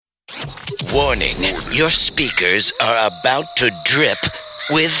Warning, your speakers are about to drip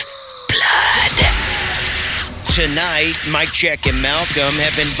with blood. Tonight, Mike Check and Malcolm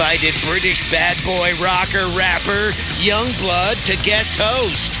have invited British bad boy rocker rapper Youngblood to guest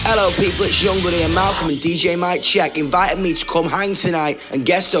host. Hello people, it's Youngblood and Malcolm, and DJ Mike Check invited me to come hang tonight and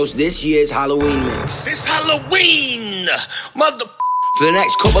guest host this year's Halloween mix. It's Halloween, mother. For the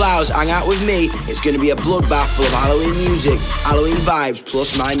next couple hours, hang out with me. It's going to be a bloodbath full of Halloween music, Halloween vibes,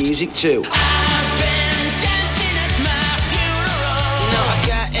 plus my music too. I've been dancing at my funeral. You know I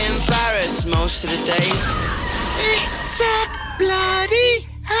get embarrassed most of the days. It's a bloody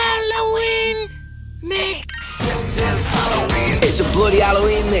Halloween mix. This is Halloween. It's a bloody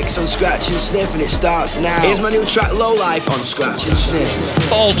Halloween mix on Scratch and Sniff, and it starts now. Here's my new track, Low Life, on Scratch and Sniff.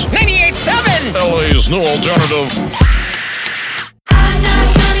 ALT987, LA's new alternative.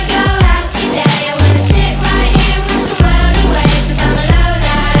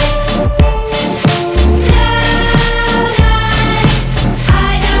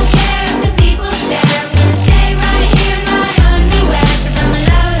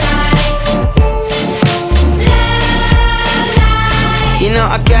 You know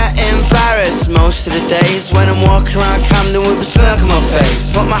I get embarrassed most of the days when I'm walking around Camden with a smirk on my face.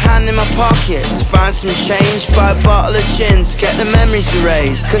 Put my hand in my pocket to find some change, buy a bottle of gin to get the memories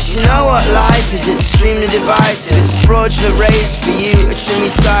erased. Cause you know what life is, it's extremely divisive. It's fraudulent race for you to trim your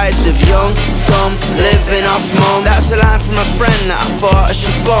sides with young, dumb, living off mum. That's a line from a friend that I thought I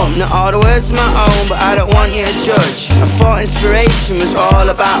should bump. Not all the words are my own, but I don't want you to judge. I thought inspiration was all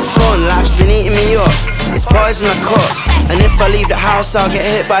about fun. Life's been eating me up, it's poison my cup, and if I leave the house I'll get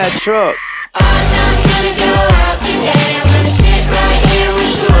hit by a truck. I'm not gonna go out today. I'm gonna sit right here,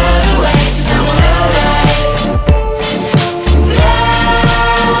 wish the world away, 'cause I'm a low life.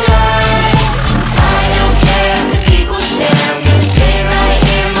 Low life. I don't care if the people stare. I'm gonna sit right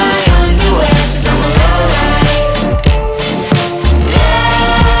here in my underwear, 'cause I'm a low life.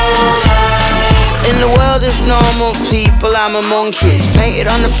 Low life. In the world of normal people I'm a monkey. It's painted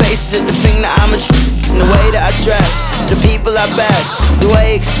on the faces of the thing that I'm a in the way that I dress, the people I beg, the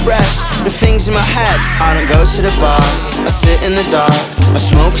way I express the things in my head. I don't go to the bar, I sit in the dark, I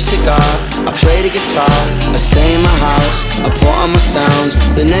smoke a cigar, I play the guitar, I stay in my house, I put on my sounds.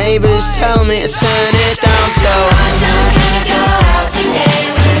 The neighbors tell me to turn it down slow. I'm not gonna go out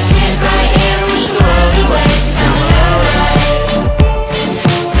today. I'm gonna sit right here, wish the world away, 'cause I'm a low life.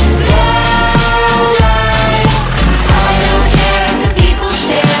 Low life. I don't care if the people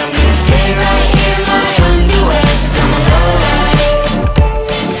stare. I'm gonna sit right here in my underwear, 'cause I'm a low life.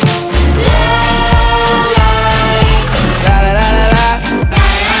 Low life. La la la la la,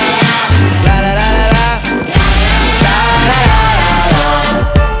 la la la la la, la la la la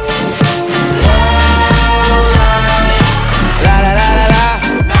la, la la la la la,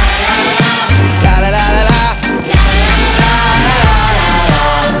 la la la la la.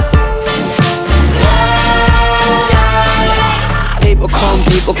 People come,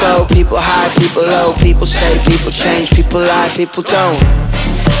 people go, people high, people low, people say, people change, people lie, people don't.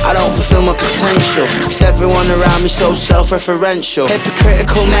 I don't fulfill my potential, 'cause everyone around me so self-referential.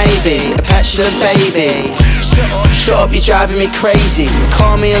 Hypocritical maybe, a petulant baby. Shut up, you're driving me crazy.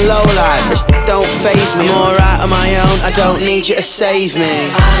 Call me a lowlife, but don't faze me. I'm alright on my own, I don't need you to save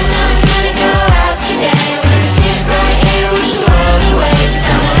me. I'm not gonna go out today. I'm gonna sit right here, wish the world away, 'cause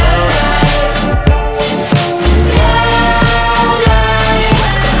I'm a low life. Low life.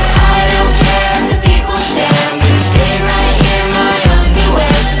 I don't care if the people stare. I'm gonna sit right here in my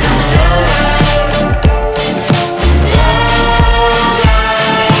underwear, 'cause I'm a low life. Low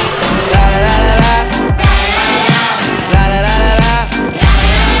life. La la la la la, la la la la la,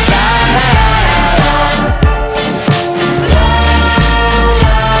 la la la la la,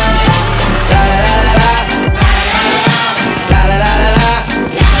 la la la la, la la la la la.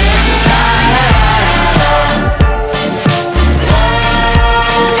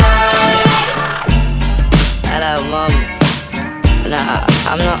 Hello, Mum. Nah,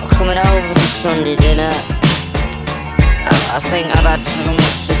 I'm not coming over for Sunday dinner. I think I've had too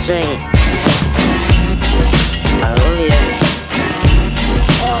much to drink. I love you.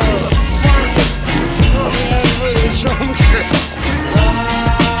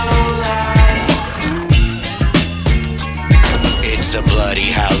 It's a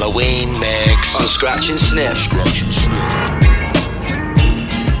bloody Halloween mix On Scratch and Sniff.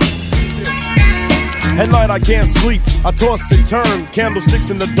 At night I can't sleep, I toss and turn. Candlesticks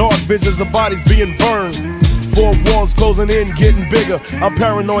in the dark, visions of bodies being burned. Four walls closing in, getting bigger. I'm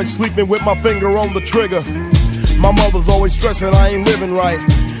paranoid, sleeping with my finger on the trigger. My mother's always stressing I ain't living right,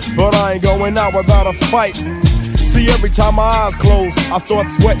 but I ain't going out without a fight. See, every time my eyes close, I start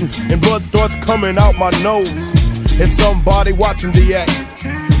sweating and blood starts coming out my nose. It's somebody watching the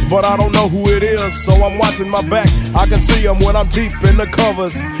act, but I don't know who it is, so I'm watching my back. I can see him when I'm deep in the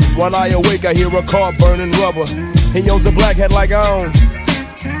covers. When I awake, I hear a car burning rubber. He owns a black hat like I own,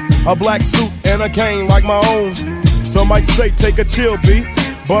 a black suit and a cane like my own. Some might say take a chill, B,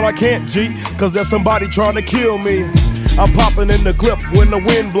 but I can't, G, cause there's somebody trying to kill me. I'm popping in the clip when the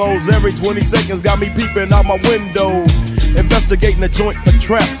wind blows. Every 20 seconds got me peeping out my window, investigating the joint for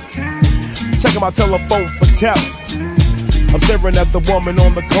traps, checking my telephone for taps. I'm staring at the woman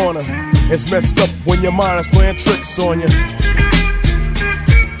on the corner. It's messed up when your mind is playing tricks on you.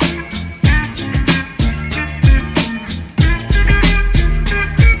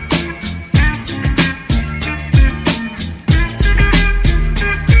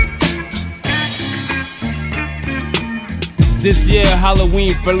 This year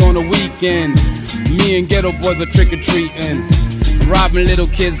Halloween fell on a weekend. Me and ghetto boys were trick-or-treating, robbing little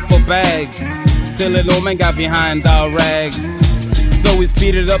kids for bags, till little man got behind our rags. So we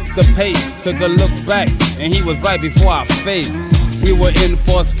speeded up the pace, took a look back, and he was right before our face. We were in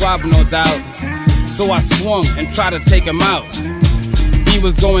for a squabble, no doubt, so I swung and tried to take him out. He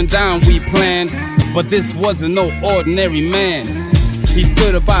was going down, we planned, but this wasn't no ordinary man. He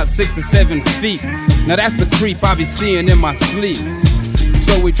stood about 6 or 7 feet. Now that's the creep I be seeing in my sleep.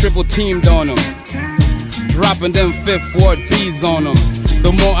 So we triple teamed on him, dropping them Fifth Ward bees on him.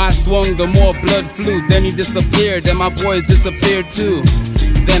 The more I swung, the more blood flew. Then he disappeared, and my boys disappeared too.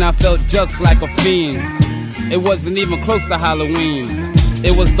 Then I felt just like a fiend. It wasn't even close to Halloween.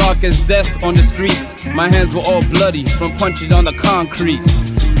 It was dark as death on the streets. My hands were all bloody from punching on the concrete.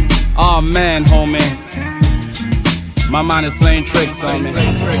 Aw, oh, man, homie, my mind is playing tricks on me.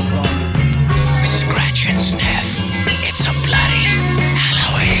 Scratch and sniff. It's a bloody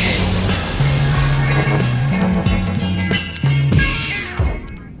Halloween.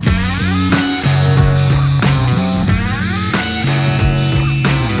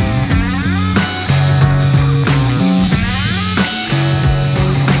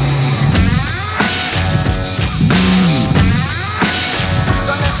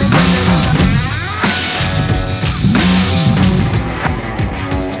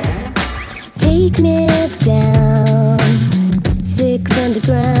 Take me down, 6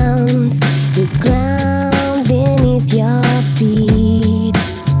 underground, the ground beneath your feet.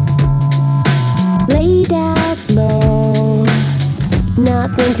 Laid out low,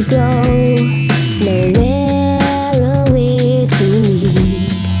 nothing to go, nowhere away to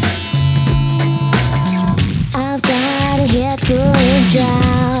meet. I've got a head full of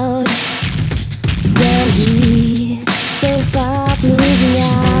drought, down here, so far off losing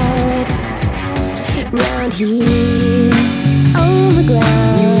out. Round here, on the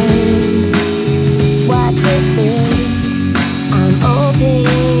ground, watch this space. I'm open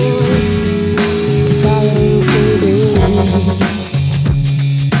to falling through grace.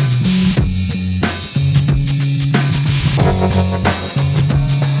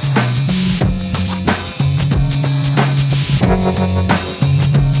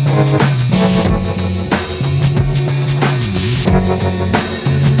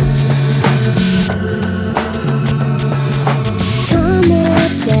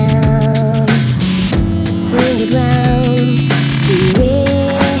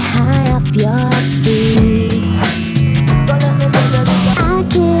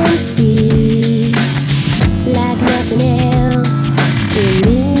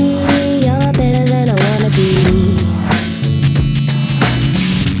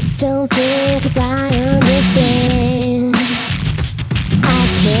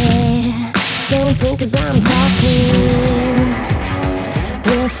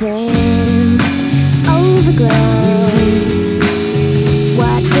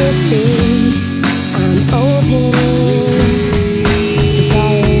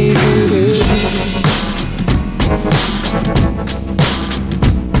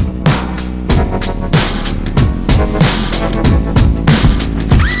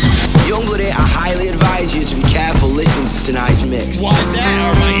 Why's that?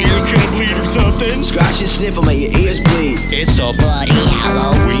 Are my ears gonna bleed or something? Scratch and sniff will make your ears bleed. It's a bloody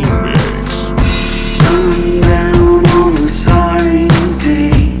Halloween mix. Sundown on a siren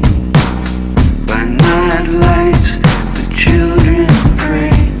day, by night lights the children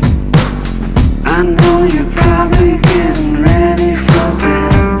pray. I know you're probably getting ready for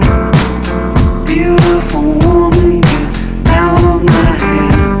bed. Beautiful woman, get out of my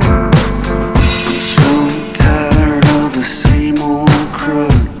head. I'm so tired of the same old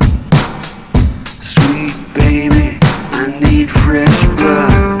crud. Sweet baby, I need fresh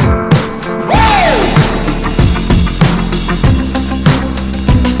blood.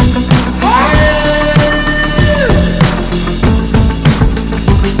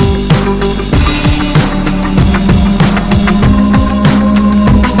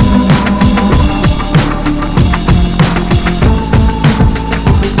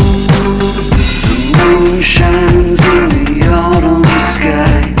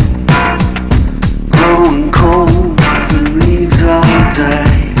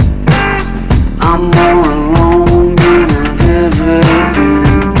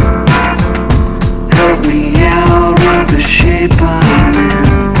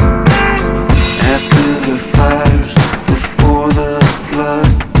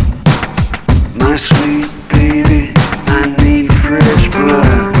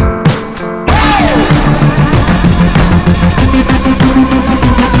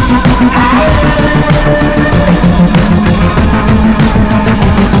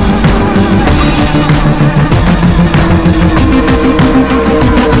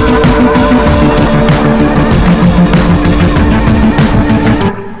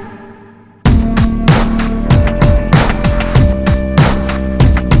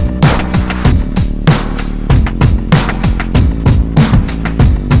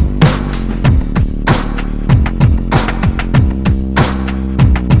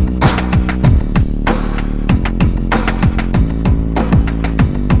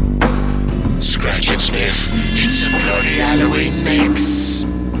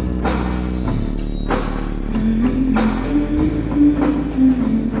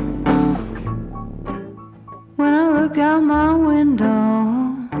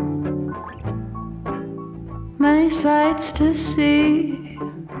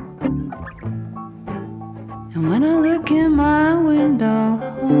 And when I look in my window,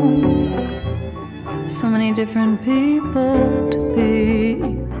 so many different people to be.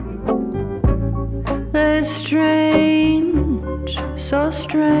 They're strange, so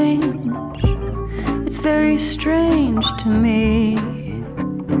strange. It's very strange to me.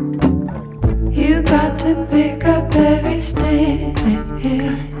 You got to pick up every stitch.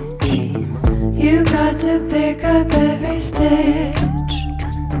 You got to pick up every stitch.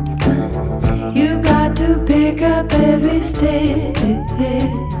 You got to pick up every stitch.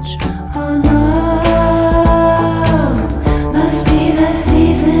 Oh no, must be the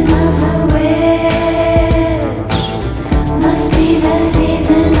season of the witch. Must be the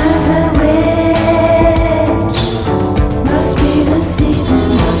season of the witch. Must be the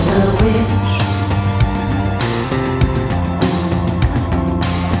season of the witch.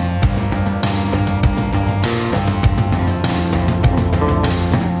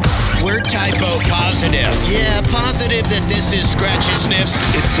 We're typo positive. Yeah, positive that this is Scratchy Sniffs.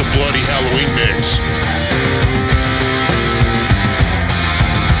 It's a bloody Halloween mix.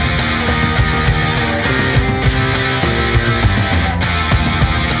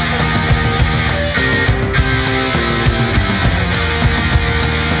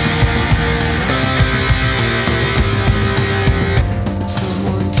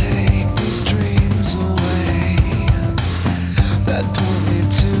 Someone take these dreams away that point me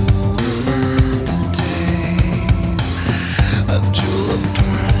to another day, a jewel of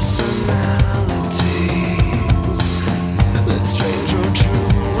personalities, the strange or true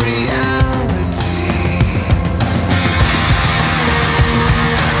reality.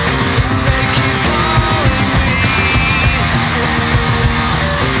 They keep calling me.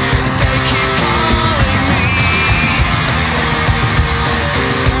 They keep calling me.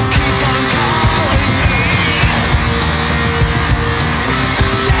 Keep on calling me.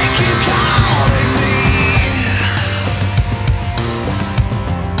 They keep calling me.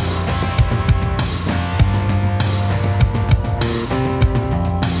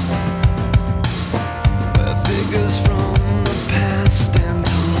 Figures from the past stand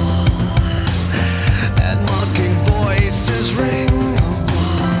tall, and mocking voices ring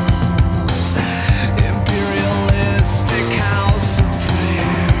above. Imperialistic house of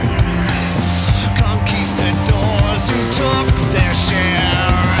prayers, conquistadors who took their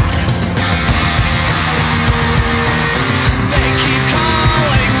share. They keep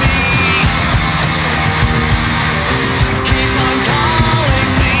calling me. Keep on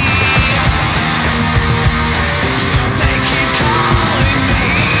calling me. They keep calling me.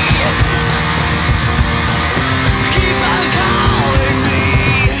 Keep on calling me.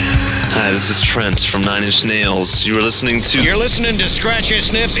 Hi, this is Trent from Nine Inch Nails. You were listening to... You're listening to Scratchy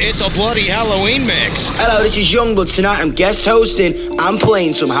Sniffs. It's a bloody Halloween mix. Hello, this is Youngblood. Tonight I'm guest hosting and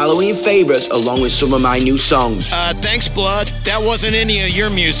playing some Halloween favourites along with some of my new songs. Thanks, Blood. That wasn't any of your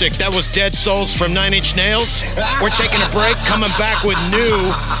music. That was Dead Souls from Nine Inch Nails. We're taking a break, coming back with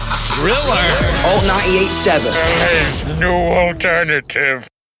new Thriller. ALT987. His new alternative.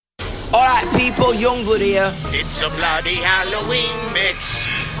 Alright, people, Youngblood here. It's a bloody Halloween mix.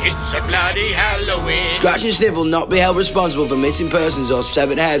 It's a bloody Halloween. Scratch and Sniff will not be held responsible for missing persons or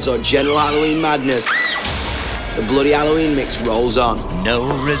severed heads or general Halloween madness. The bloody Halloween mix rolls on. No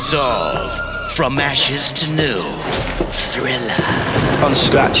resolve. From ashes to new. Thriller. On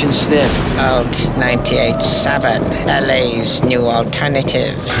Scratch and Sniff. ALT987, LA's new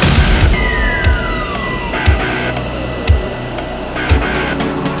alternative.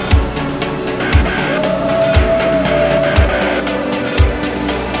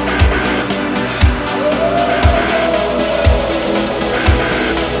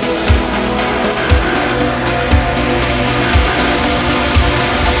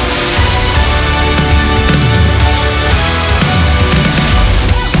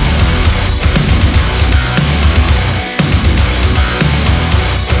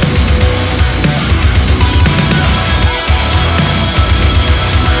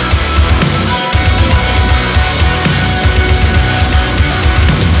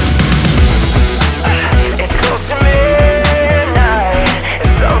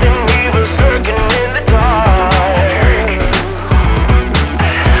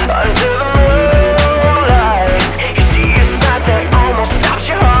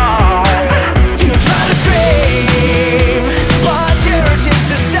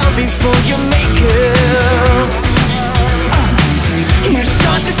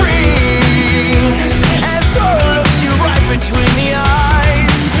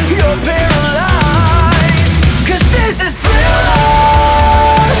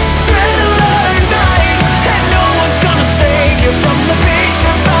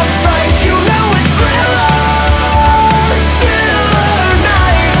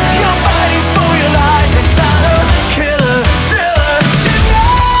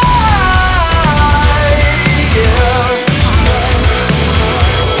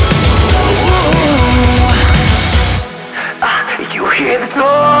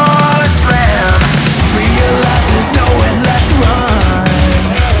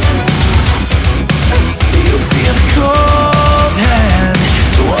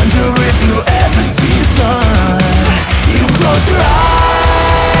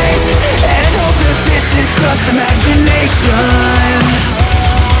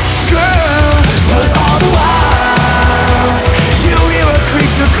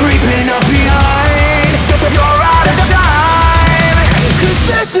 are creeping up behind. You're out of time. 'Cause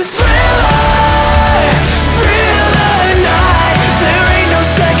this is Thriller, Thriller night. There ain't no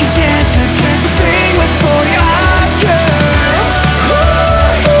second chance against a thing with 40 odds, girl.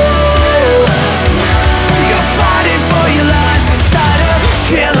 You're fighting for your life inside a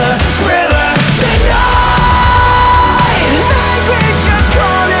killer thriller tonight. Like we just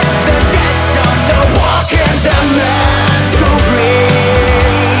called it, the dead start to walk in the masquerade.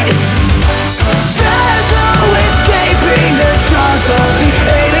 There's no escaping the jaws of the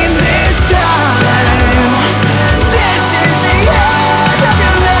alien this time. This is the end of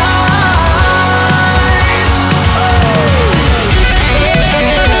your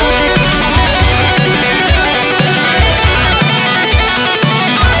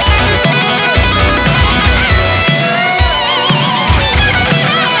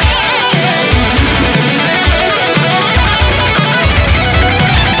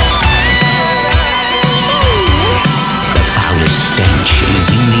The foulest stench is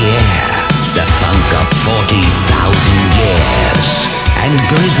in the air, the funk of 40,000 years. And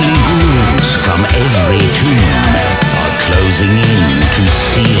grisly ghouls from every tomb are closing in to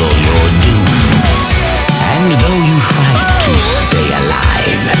seal your doom. And though you fight to stay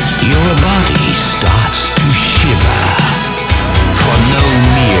alive, your body starts to shiver. For no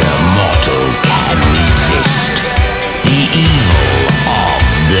mere mortal can resist the evil of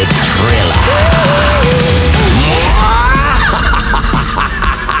the thriller.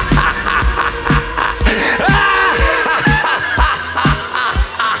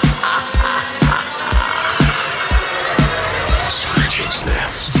 Sergeant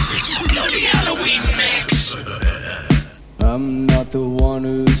Sniff, it's a bloody Halloween mix. I'm not the one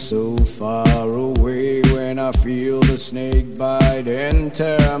who's so far away when I feel the snake bite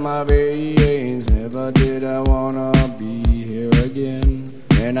enter my veins. Never did I wanna be here again,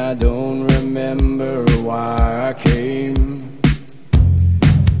 and I don't remember why I came.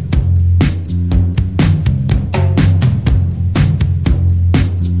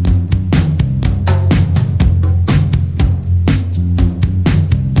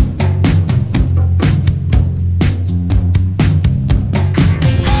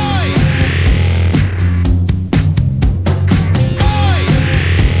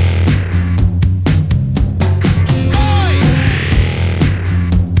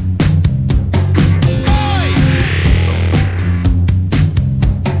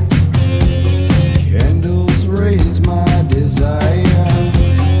 Candles raise my desire.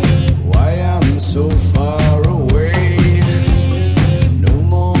 Why I'm so far away. No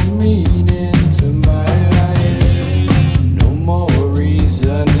more meaning to my life. No more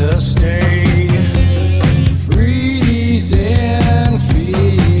reason to stay. Freezing,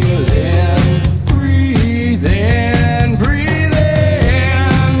 feeling, breathing, breathing.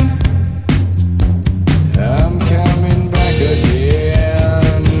 I'm coming back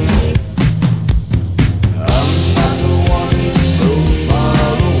again. I'm not the one so far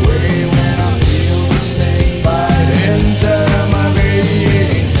away when I feel the snake bite enter my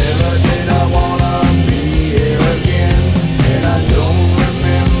veins. Never did I wanna be here again, and I don't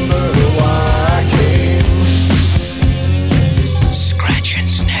remember why I came. Scratch and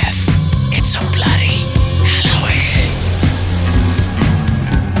sniff, it's a bloody Halloween.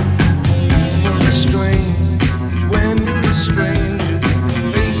 People are strange when you're a stranger.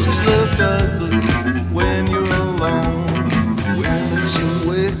 Faces look ugly when you're alone. Women seem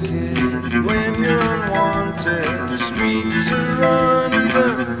wicked when you're unwanted. The streets are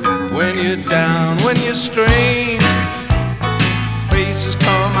uneven when you're down, when you're strange. Faces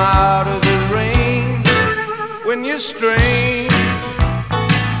come out of the rain when you're strange.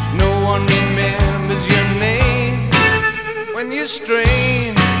 No one remembers your name when you're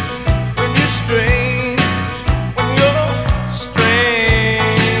strange. When you're strange, when you're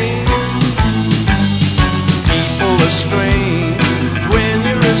strange. People are strange when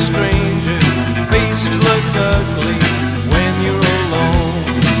you're a stranger. Faces look ugly when you're alone.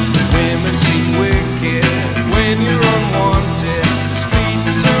 Women seem wicked when you're unwanted. The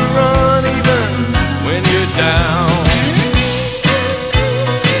streets are uneven when you're down.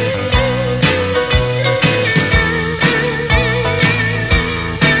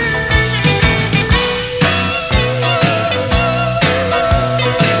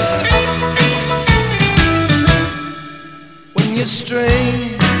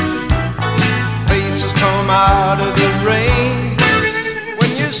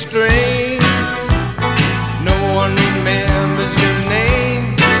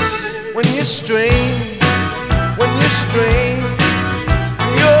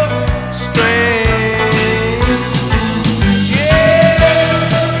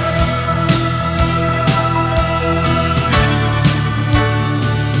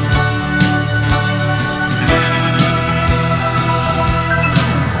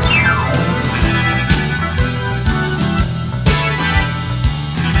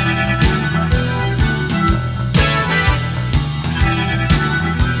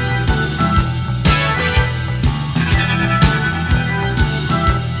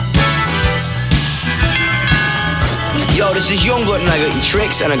 this is Youngblood and I got your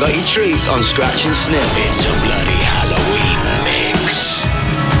tricks and I got your treats on Scratch and Sniff. It's a bloody Halloween mix.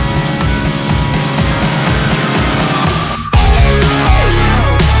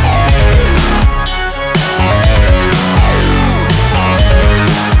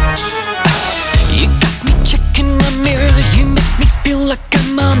 You got me checking my mirror. You make me feel like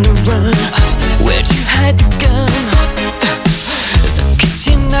I'm on the run. Where'd you hide the gun? The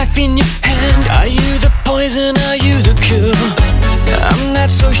kitchen knife in your hand. Are you the poison? Are you the cure? I'm not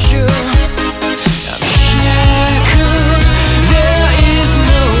so sure. I'm shackled. There is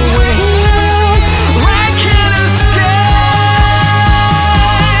no way out. I can't escape.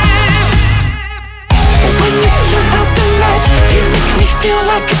 When you turn out the lights, you make me feel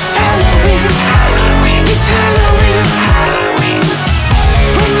like it's Halloween. It's Halloween.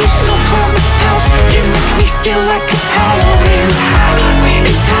 When you smoke around the house, you make me feel like it's Halloween.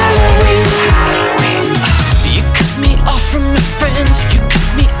 It's Halloween. You cut me off from my friends, you cut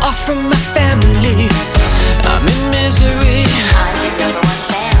me off from my family. I'm in misery.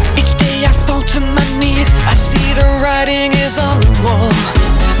 Each day I fall to my knees, I see the writing is on the wall.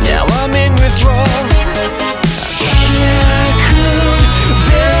 Now I'm in withdrawal. Shackled,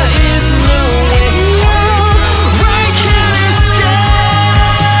 there is no way out. I can't escape.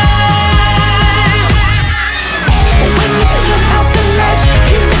 When you turn out the lights,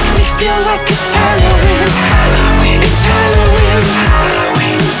 you make me feel like it's Halloween. It's Halloween.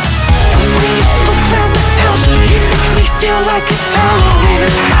 When you smoke around the house, you make me feel like it's Halloween.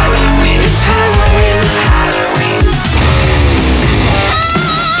 It's Halloween.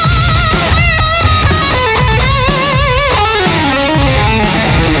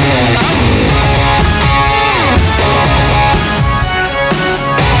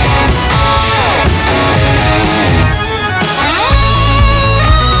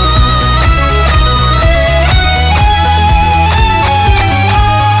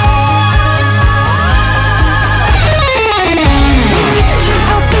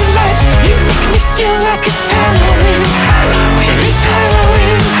 Feel like it's Halloween. It's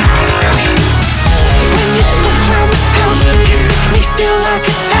Halloween. When you smoke around the house, you make me feel like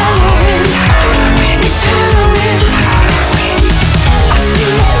it's Halloween. It's Halloween. I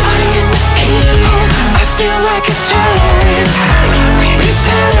feel like I am the king. I feel like it's Halloween. It's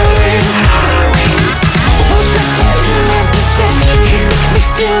Halloween. Won't rest until I'm possessed. You make me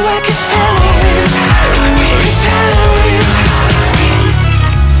feel like it's Halloween. It's Halloween.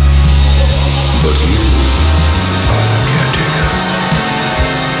 But you are the caretaker.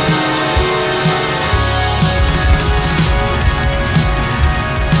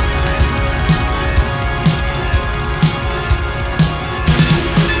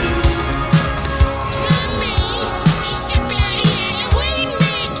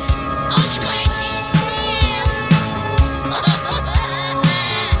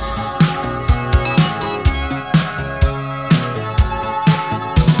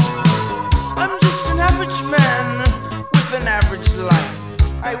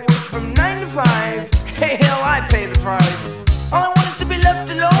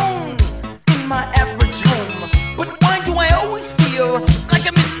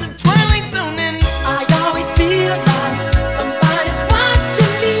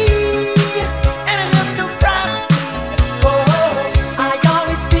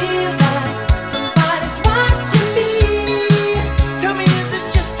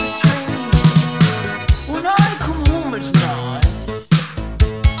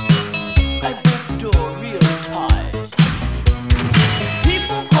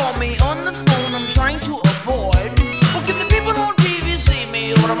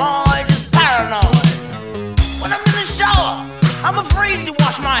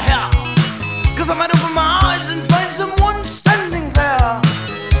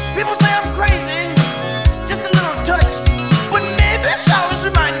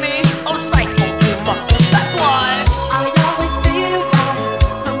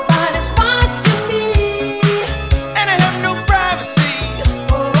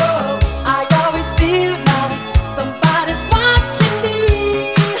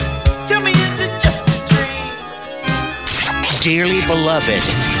 Dearly beloved,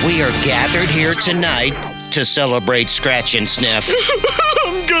 we are gathered here tonight to celebrate Scratch and Sniff.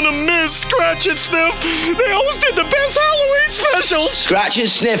 I'm gonna miss Scratch and Sniff. They always did the best Halloween specials. Scratch and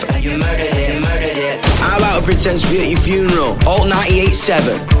Sniff. You murdered it, murdered it. How about to pretend to be at your funeral?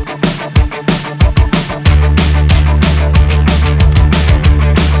 ALT987.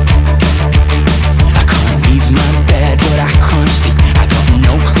 But I can't sleep. I got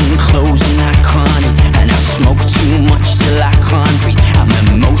no clean clothes and I can't eat. And I smoke too much till I can't breathe. I'm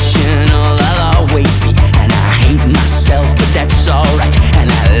emotional, I'll always be. And I hate myself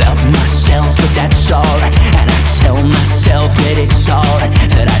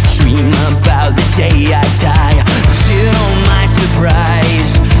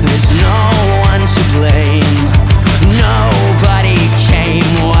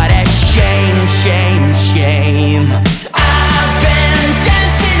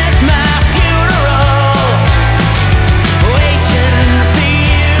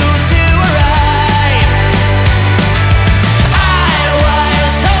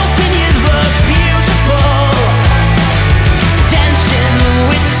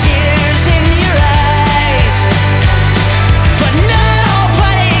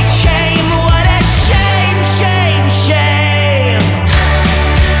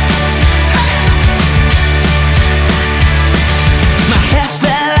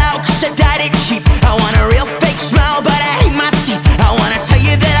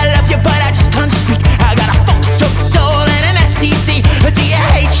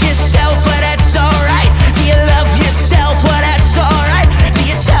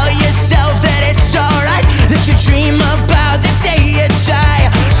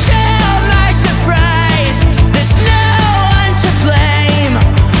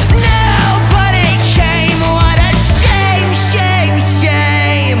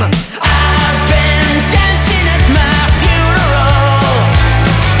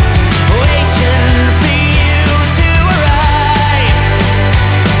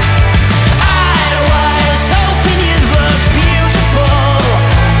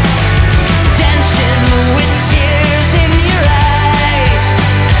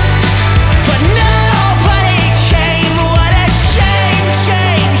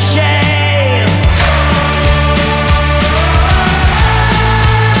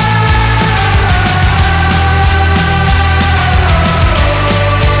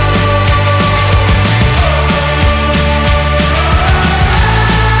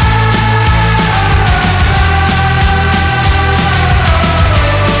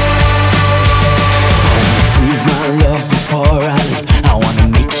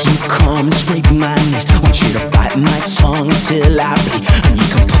and you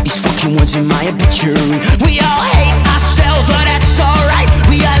can put these fucking words in my obituary. We all hate ourselves, but that's alright.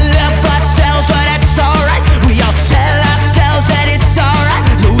 We all love ourselves, but that's alright. We all tell ourselves that it's alright,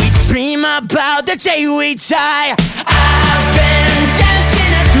 but we dream about the day we die. I've been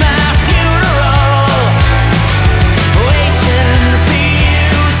dancing at my funeral, waiting for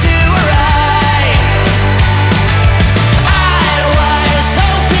you to arrive. I was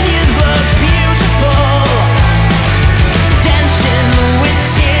hoping you'd look beautiful, dancing with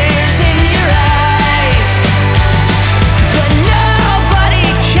tears in your eyes, but nobody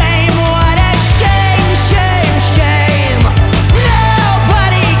came. What a shame, shame, shame.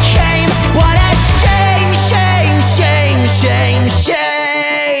 Nobody came. What a shame, shame, shame, shame,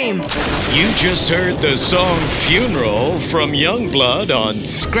 shame. You just heard the song Funeral from Youngblood on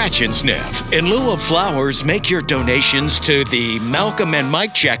Scratch and Sniff. In lieu of flowers, make your donations to the Malcolm and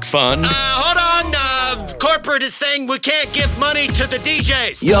Mike Check Fund. Hold on. Corporate is saying we can't give money to the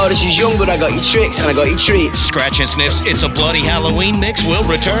DJs. Yo, this is Youngblood. I got your tricks and I got your treats. Scratch and Sniff's It's a Bloody Halloween mix will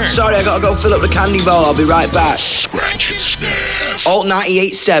return. Sorry, I gotta go fill up the candy bowl. I'll be right back. Scratch and Sniff.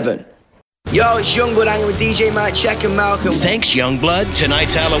 ALT987. Yo, it's Youngblood hanging with DJ Mike Check and Malcolm. Thanks, Youngblood.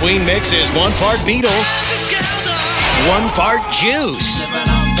 Tonight's Halloween mix is 1 part Beetle, 1 part Juice.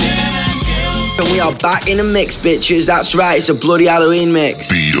 And we are back in the mix, bitches. That's right, it's a bloody Halloween mix.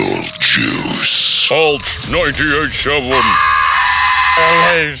 Beetlejuice. ALT987.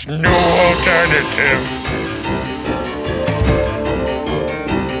 LA's new alternative.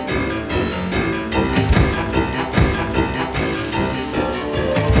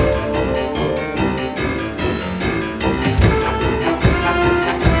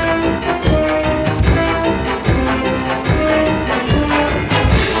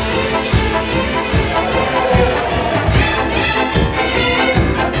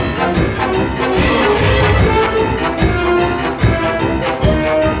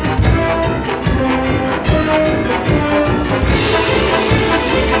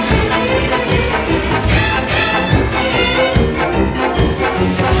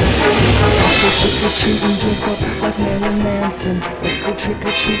 Trick-or-treating dressed up like Marilyn Manson. Let's go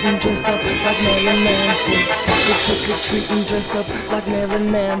trick-or-treating dressed up like Marilyn Manson. Let's go trick-or-treating dressed up like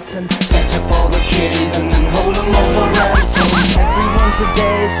Marilyn Manson. Snatch up all the kitties and then hold them up for ransom. Everyone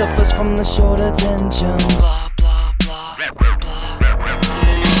today suffers from the short attention. Blah, blah, blah, blah,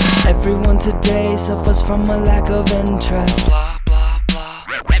 blah. Everyone today suffers from a lack of interest. Blah, blah, blah.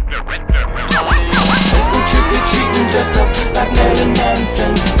 Let's go trick-or-treating dressed up like Marilyn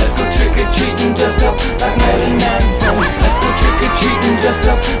Manson. Let's go trick-or-treating dressed up like Marilyn Manson. Let's go trick-or-treating dressed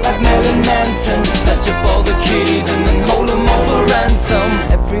up like Marilyn Manson. Snatch up all the kitties and then hold them all for ransom.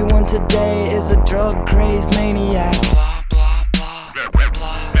 Everyone today is a drug-crazed maniac. Blah, blah, blah, blah,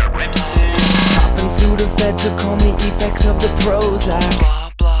 blah. Hopping to the Fed to calm the effects of the Prozac. Blah,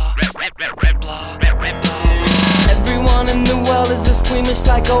 blah, blah, blah, blah. Everyone in the world is a squeamish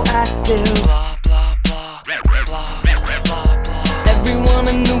psychoactive. Blah, blah, blah, blah, blah, blah. Everyone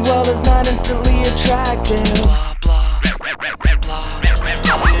in the world is not instantly attractive. Blah, blah, blah, blah.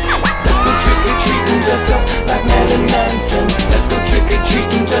 Let's go trick-or-treating dressed up like Marilyn Manson. Let's go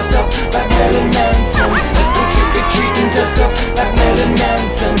trick-or-treating dressed up like Marilyn Manson. Let's go trick-or-treating dressed up like Marilyn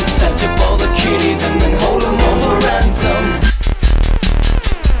Manson. Snatch up all the kitties and then hold them all for ransom.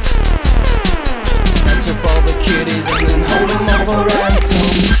 Snatch up all the kitties and then hold them all for ransom.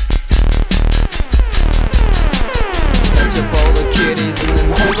 Snatch up all the kitties and then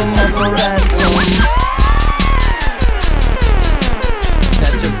hold them all for ransom.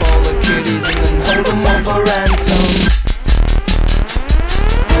 Snatch up all the kitties and then hold them all for ransom.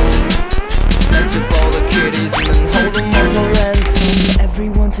 Snatch up all the kitties and then hold them all for ransom.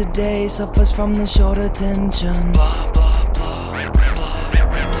 Everyone today suffers from the short attention. Blah, blah, blah, blah,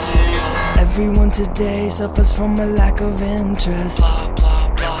 blah. Everyone today suffers from a lack of interest. Blah, blah,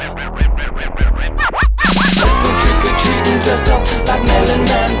 blah. Let's go trick-or-treating dressed up like Marilyn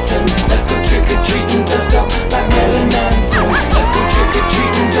Manson. Let's go trick-or-treating dressed up like Marilyn Manson. Let's go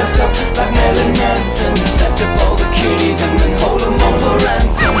trick-or-treating dressed up like Marilyn Manson. Snatch up all the kitties and then hold them all for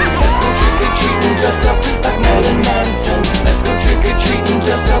ransom. Let's go trick-or-treating dressed up like Marilyn Manson. Let's go trick-or-treating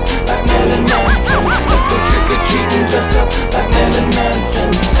dressed up like Marilyn Manson. Let's go trick-or-treating dressed up like Marilyn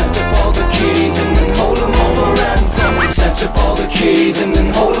Manson. Snatch up all the kitties and then hold them all for ransom. Snatch up all the kitties and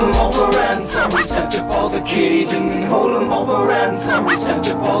then hold them all for ransom. Snatch up all the kitties and then hold them all for ransom. Snatch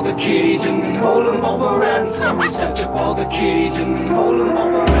up all the kitties and then hold them all for ransom. Snatch up all the kitties and then hold them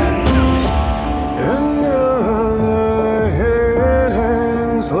all for ransom. Another head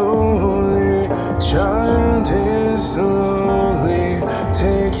hangs slowly, giant is slowly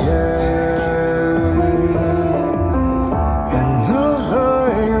taken. And the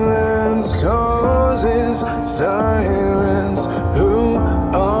silence. Who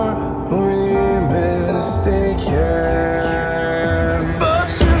are we mistaken? But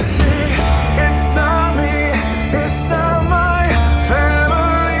you see, it's not me, it's not my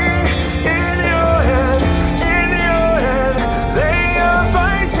family. In your head, they are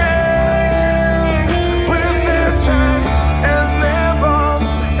fighting with their tanks and their bombs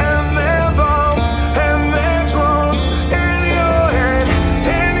and their bombs and their drones. In your head,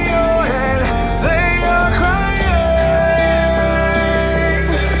 they are crying.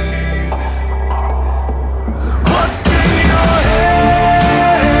 What's in your head?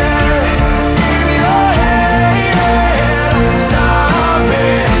 In your head. Stop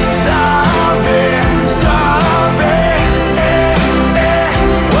it, stop it, stop it.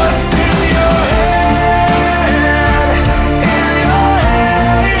 What's in your head? In your head.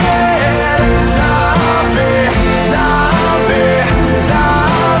 Stop it, stop it,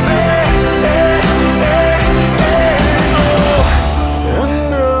 stop it.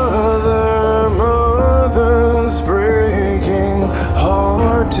 Another mother's breaking,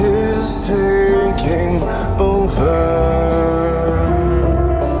 heart is taking over.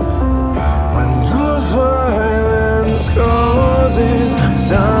 When the violence causes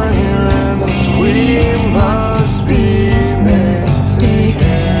silence, we must be mistaken.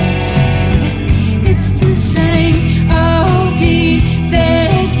 It's the same old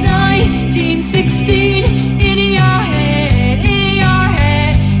since 1916. In your head,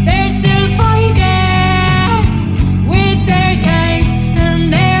 they're still fighting with their tanks and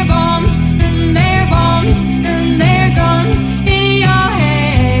their bombs and their bombs and their guns. In your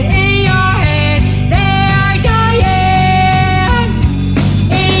head, they are dying.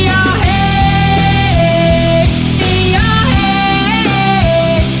 In your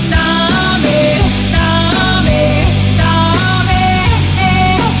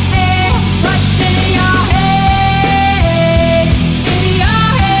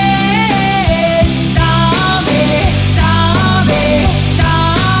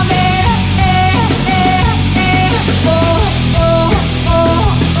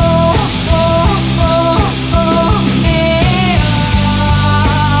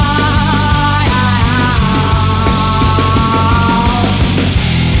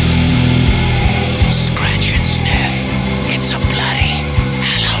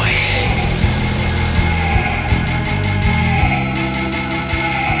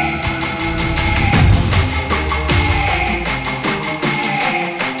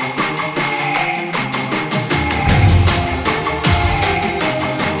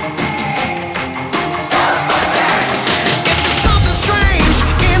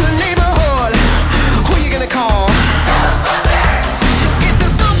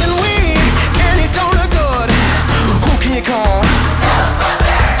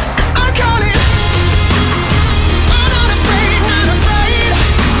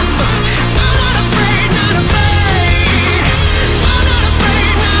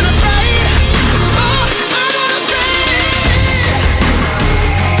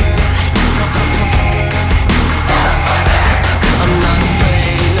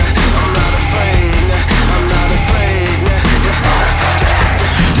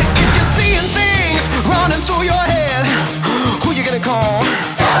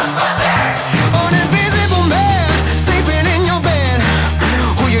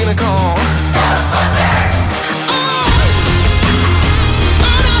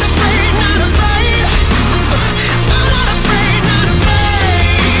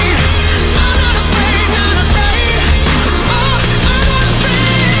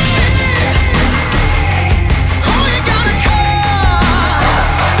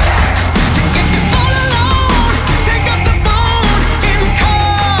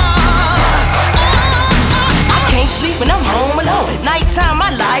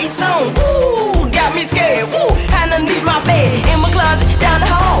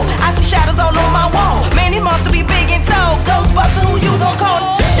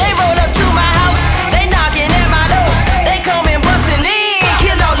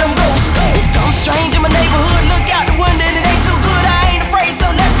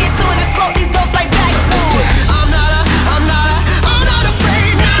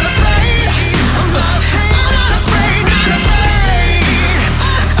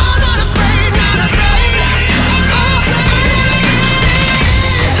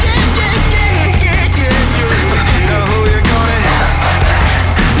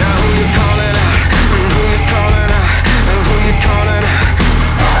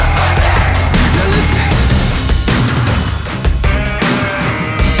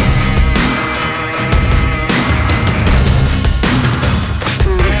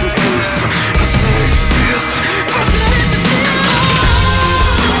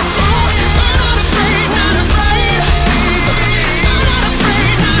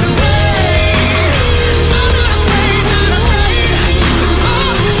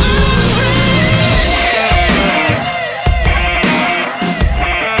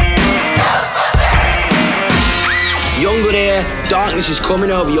remix is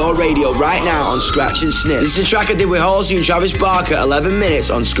coming over your radio right now on Scratch and Sniff. This is a track I did with Halsey and Travis Barker, 11 minutes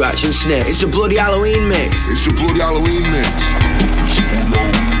on Scratch and Sniff. It's a bloody Halloween mix. It's a bloody Halloween mix.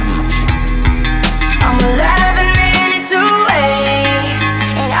 I'm 11 minutes away,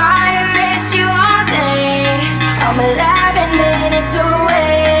 and I miss you all day. I'm 11 minutes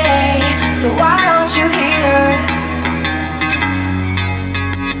away, so why aren't you here?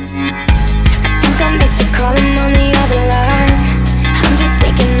 I think I miss you calling on the other line. I'm just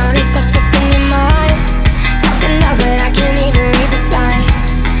taking all these thoughts up in your mind. Talking loud but I can't even read the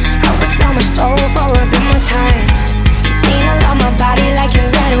signs. I would tell my soul for a bit more time. You're staying along my body like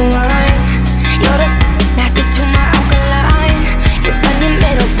you're red wine. You're the master to my alkaline. You run your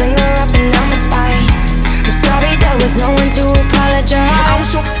middle finger up and down my spine. I'm sorry there was no one to apologize. I'm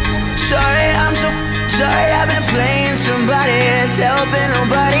so sorry, I'm so sorry. I've been playing somebody else, helping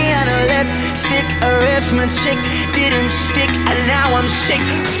nobody, and a lipstick arithmetic didn't stick, and now I'm sick,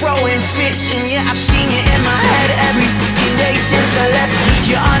 throwing fits. And yeah, I've seen you in my head every fucking day since I left.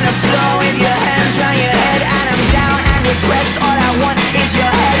 You're on the floor with your hands round your head, and I'm down and depressed. All I want is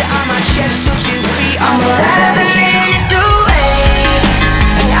your head on my chest, touching feet. I'm 11 minutes away,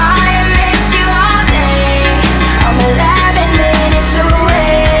 and I miss you all day. I'm 11 minutes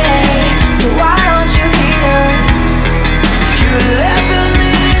away, so why aren't you here? You're 11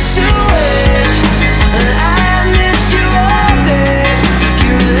 minutes away, and I miss you all day.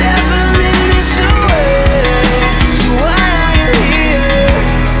 You're 11 minutes away, so why are you here?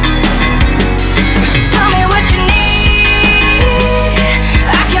 Tell me what you need.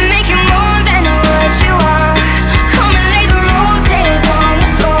 I can make you more than what you are. Come and lay the roses on the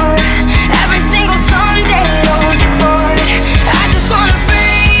floor. Every single Sunday, don't get bored. I just wanna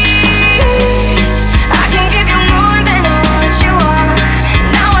freeze. I can give you more than what you are.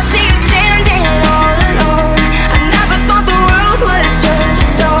 Now I see you standing all alone. I never thought the world would turn to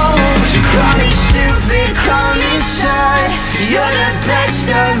stone. So call me stupid, call me sad. You're the best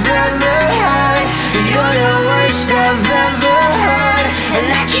I've ever had. You're the worst I've ever had, and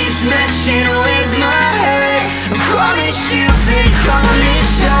that keeps messing with my head. Call me stupid, call me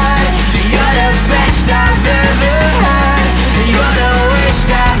sad. You're the best I've ever had. You're the worst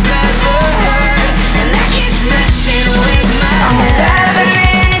I've ever had, and that keeps messing with my I'm head. 11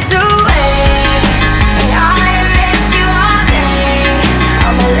 minutes away, and I miss you all day.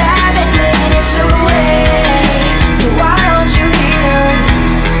 I'm 11 minutes away, so why aren't you here?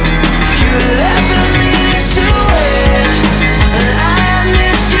 You're 11 minutes away, and I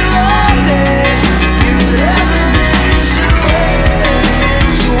miss you all day. You're 11 minutes away,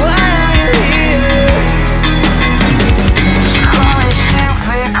 so why are you here? So call me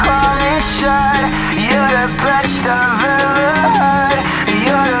stupid, call me sad. You're the best I've ever had.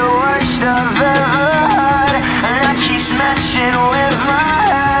 You're the worst I've ever had, and that keeps messing with my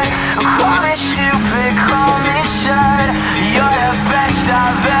head. Call me stupid, call me sad. You're the best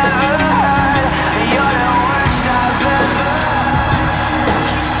I've ever had. You're the worst I've ever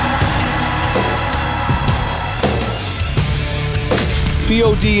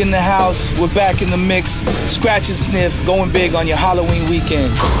POD in the house, we're back in the mix. Scratch and Sniff, going big on your Halloween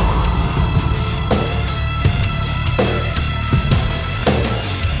weekend.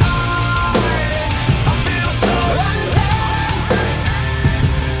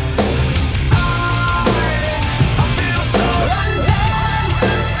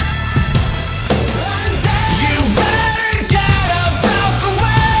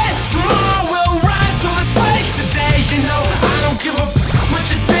 What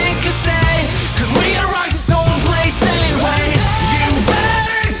you think or say, 'cause we are rocking someplace anyway. You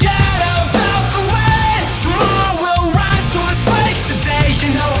better get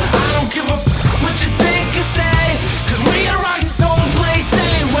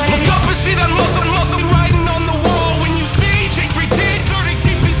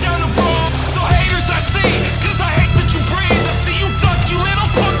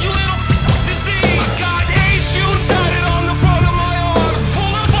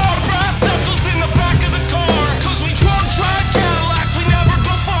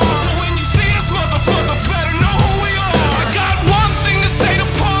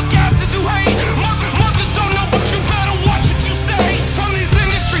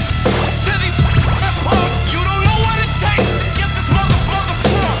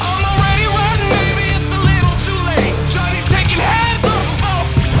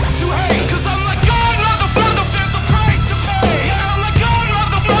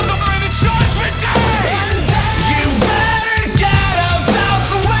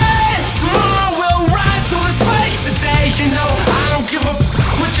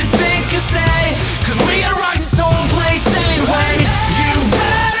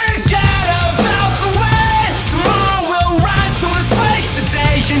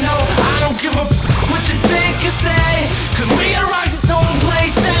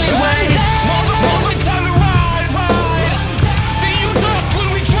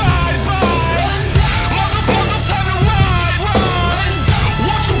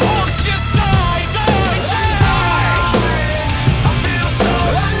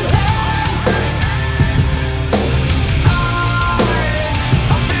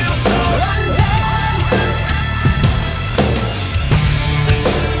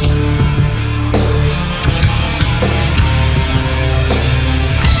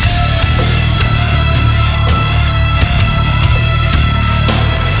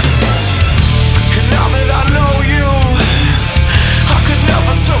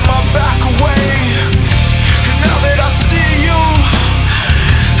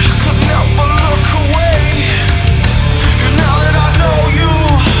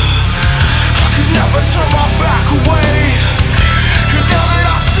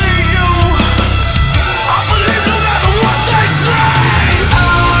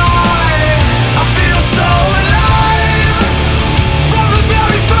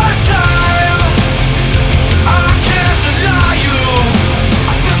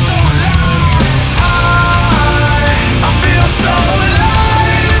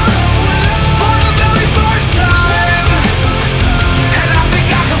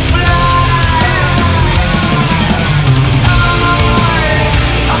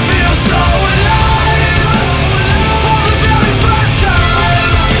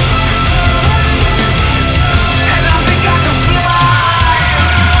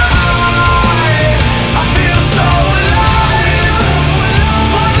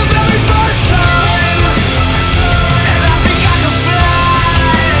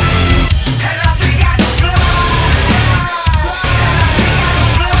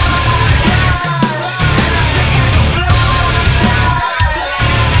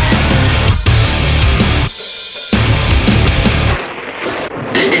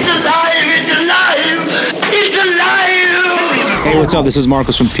Hey, what's up? This is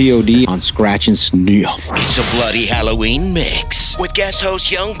Marcos from POD on Scratch and Sniff. It's a bloody Halloween mix with guest host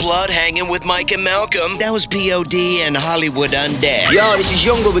Young Blood hanging with Mike and Malcolm. That was POD and Hollywood Undead. Yo, this is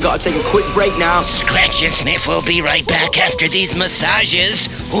Young Blood. We gotta take a quick break now. Scratch and Sniff will be right back after these massages.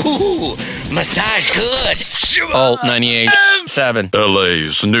 Ooh, massage good. ALT987.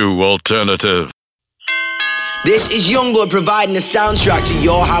 LA's new alternative. This is Youngblood providing the soundtrack to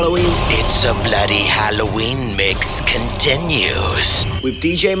your Halloween. It's a bloody Halloween mix continues. With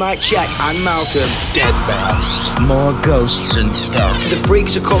DJ Mike Check and Malcolm. Dead mouse. More ghosts and stuff. The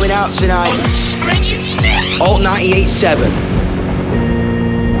freaks are coming out tonight. Scratch and Sniff. ALT987.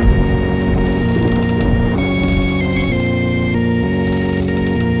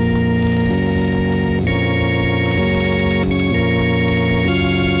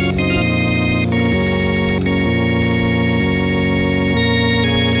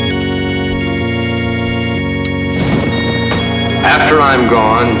 After I'm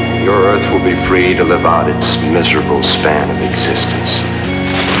gone, your Earth will be free to live out its miserable span of existence.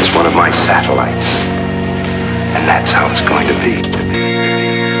 It's one of my satellites. And that's how it's going to be.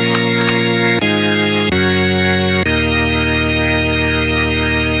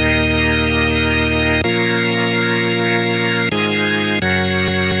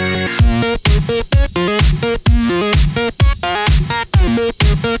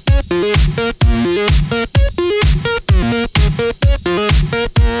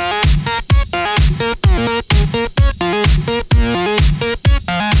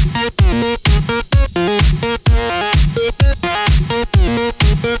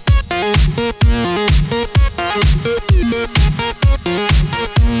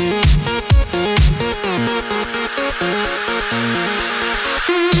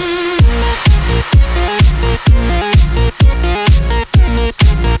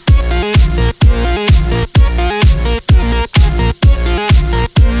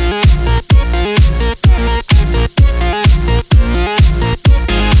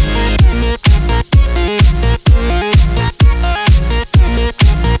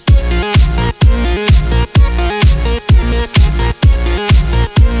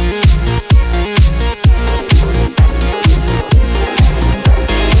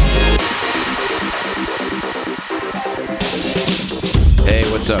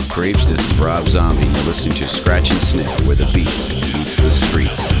 Creeps, this is Rob Zombie. You're listening to Scratch and Sniff, where the beat meets the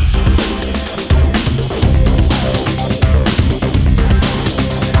streets.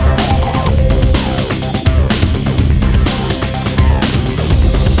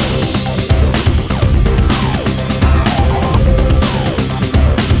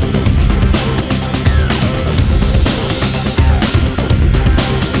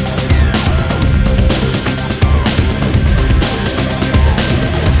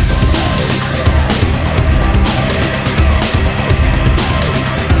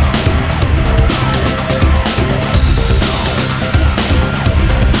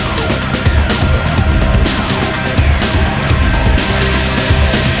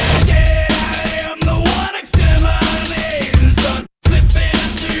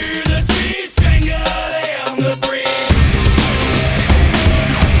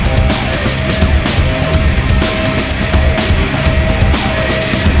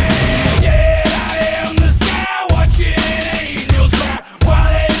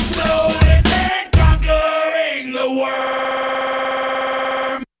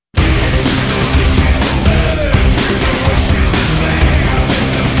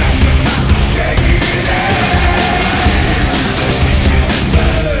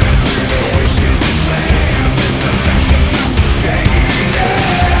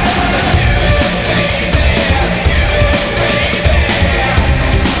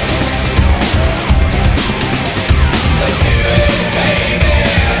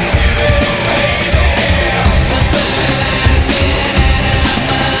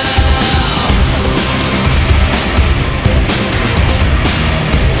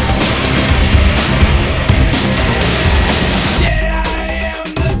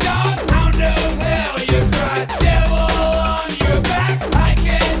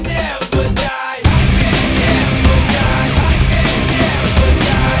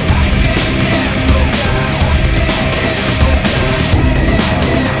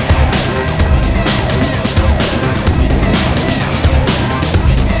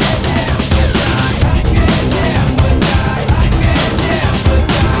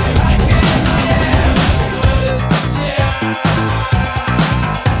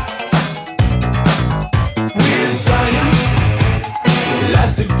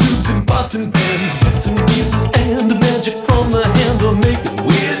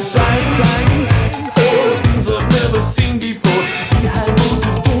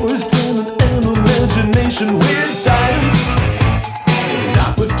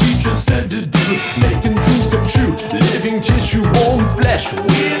 said to do, making dreams come true, living tissue, warm flesh,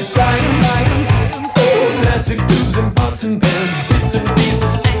 weird science. Oh, plastic tubes and pots and pans, bits and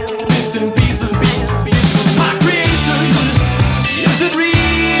pieces, bits and pieces, bits of my creation. Is it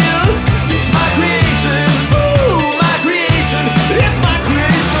real? It's my creation. Ooh, my creation. It's my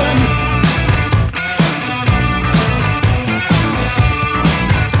creation.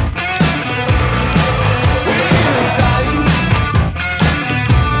 Weird science.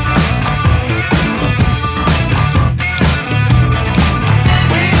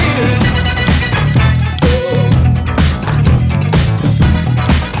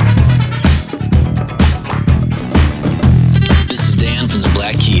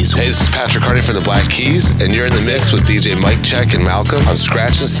 Hey, this is Patrick Hardy from the Black Keys, and you're in the mix with DJ Mike Check and Malcolm on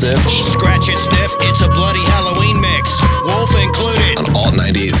Scratch and Sniff. Scratch and Sniff, it's a bloody Halloween mix. Wolf included. On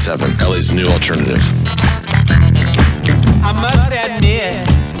ALT987, LA's new alternative. I must admit,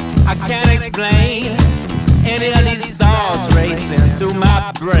 I can't explain any of these thoughts racing through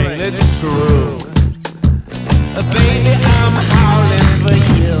my brain. It's true. Baby, I'm howling for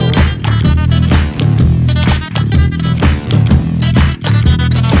you.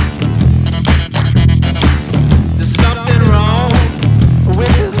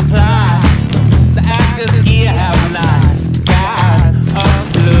 The actors here have not got a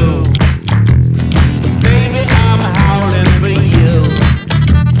clue. Baby, I'm howling for you.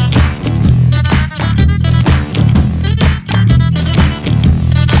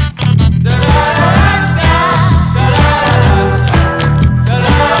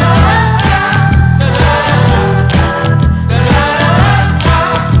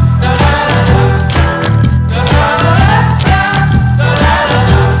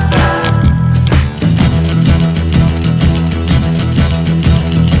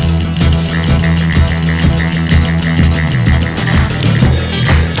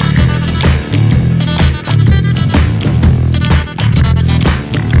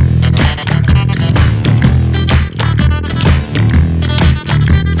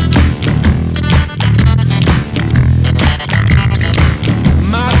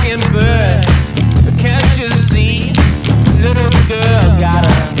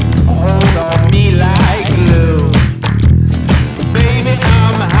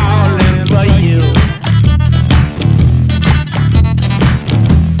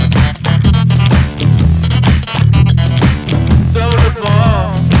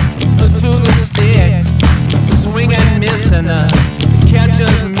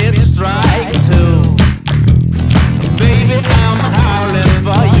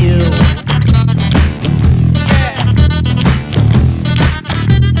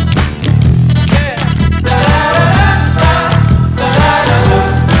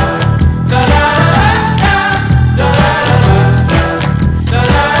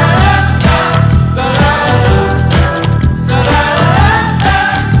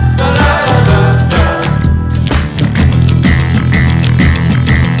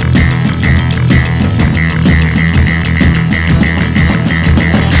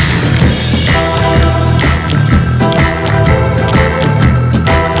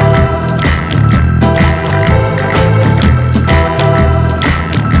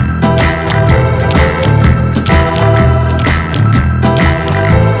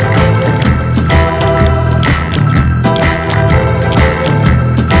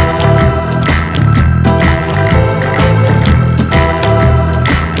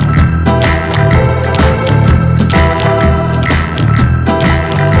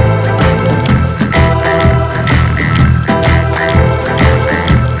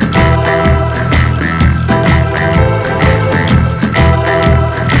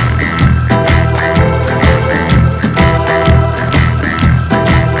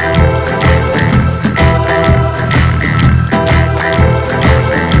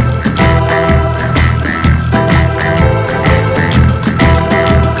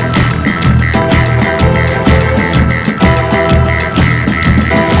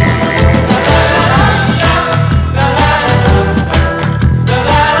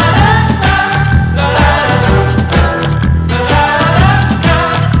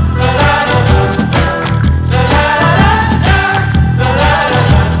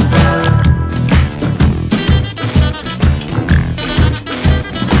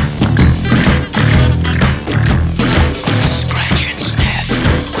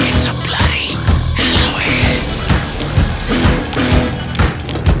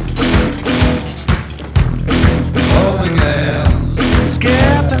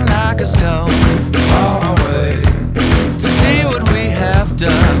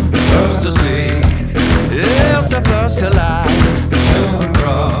 to lie, children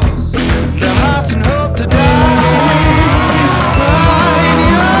cross.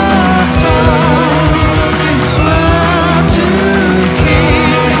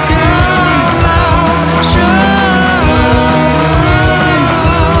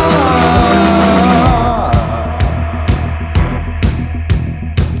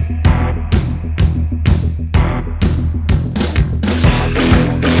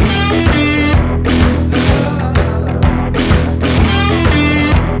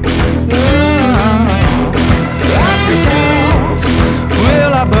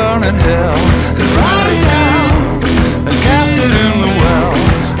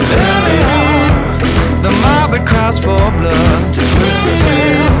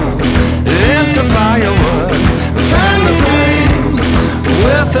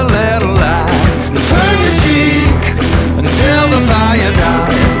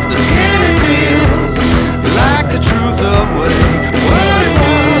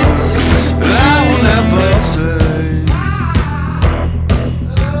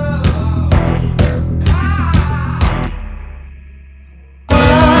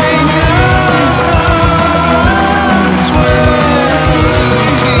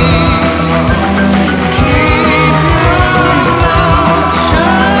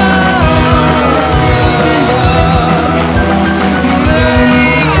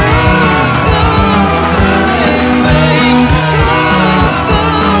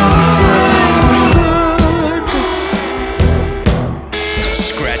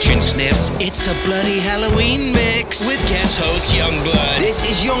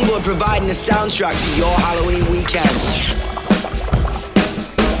 the soundtrack to your Halloween weekend.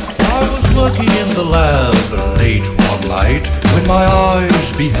 I was working in the lab late one night when my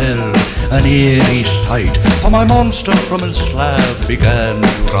eyes beheld an eerie sight. For my monster from his slab began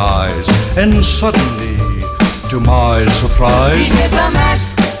to rise, and suddenly, to my surprise, He did the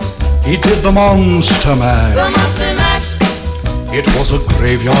mash. He did the monster mash. The monster mash. It was a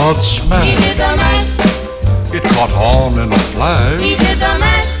graveyard smash. He did the mash. It caught on in a flash. He did the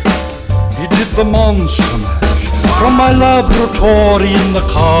mash. He did the monster mash. From my laboratory in the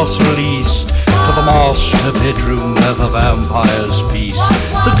castle east to the master bedroom where the vampires feast,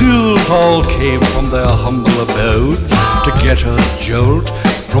 the ghouls all came from their humble abode to get a jolt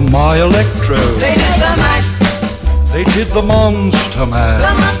from my electrode. They did the mash. They did the monster mash.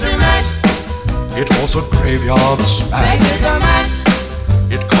 The monster mash. It was a graveyard They smash. did the mash.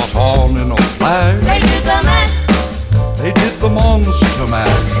 It caught on in a flash. They did the mash. They did the monster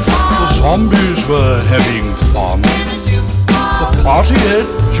mash. The zombies were having fun. The party had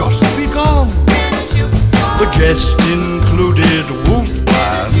just begun. The guests included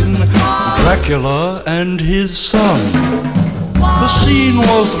Wolfman, Dracula, and his son. The scene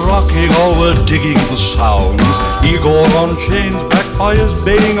was rocking, all were digging the sounds. Igor on chains, backed by his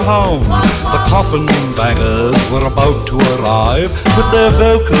baying hounds. The coffin bangers were about to arrive with their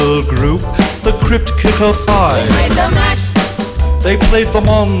vocal group, the Crypt Kicker Five. They played the mash. They played the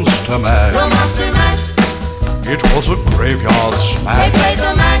monster mash. The monster mash. It was a graveyard They smash. played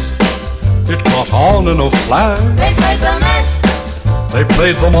the mash. It caught on in a flash. They played the mash. They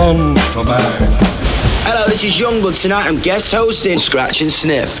played the monster mash. Hello, this is Youngblood. Tonight I'm guest hosting Scratch and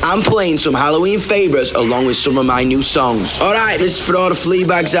Sniff. I'm playing some Halloween favourites along with some of my new songs. Alright, this is for all the flea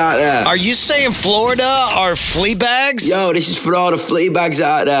bags out there. Are you saying Florida are flea bags? Yo, this is for all the flea bags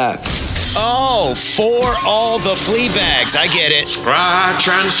out there. Oh, for all the flea bags. I get it. Scratch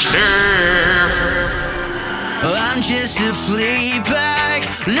and sniff. I'm just a flea bag.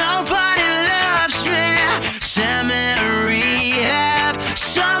 Nobody loves me. Send me to rehab.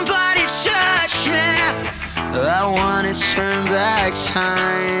 Somebody touch me. I wanna turn back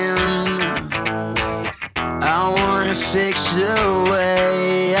time. I wanna fix the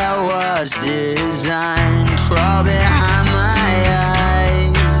way I was designed. Crawl behind my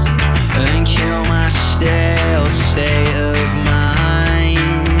eyes and kill my stale state of mind.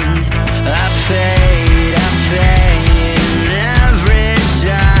 I fade, and every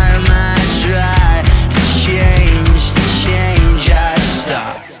time I try to change, I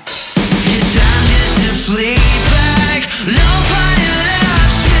stop. 'Cause I'm just a flea bag, nobody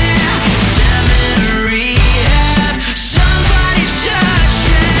loves me. Send me to rehab, somebody touch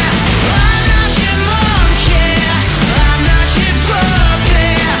me. I lost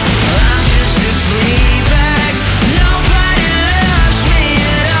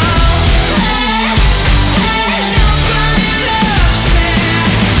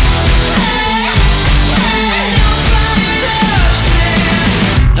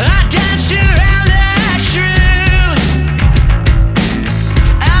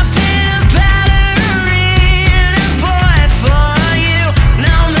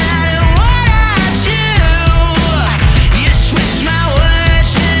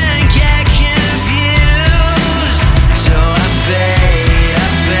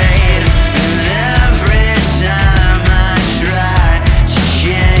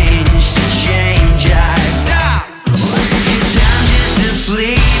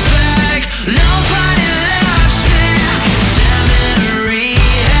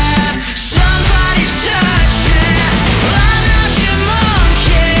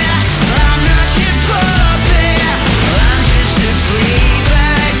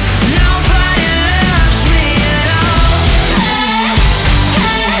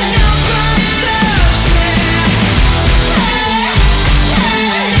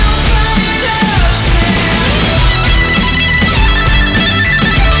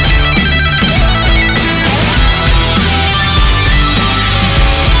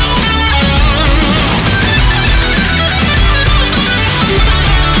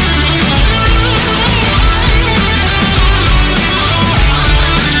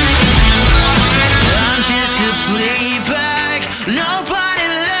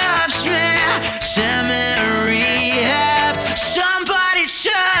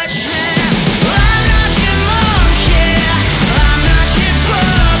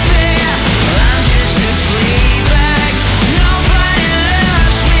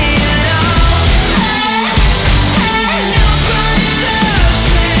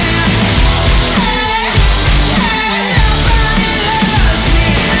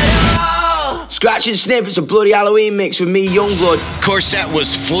Scratch and Sniff, it's a bloody Halloween mix with me, Youngblood. Of course, that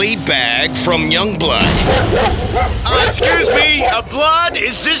was Fleabag from Youngblood. Excuse me, Blood,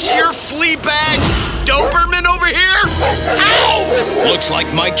 is this your Fleabag Doberman over here? Ow! Looks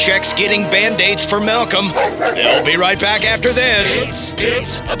like Mike Check's getting Band-Aids for Malcolm. They'll be right back after this.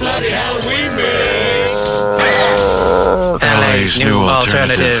 It's a bloody Halloween mix. LA's new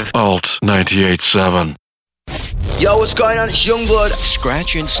alternative. ALT987. Yo, what's going on? It's Youngblood.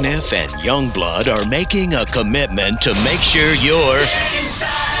 Scratch and Sniff and Youngblood are making a commitment to make sure you're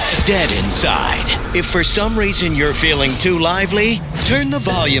dead inside. If for some reason you're feeling too lively, turn the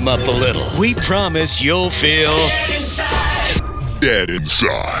volume up a little. We promise you'll feel dead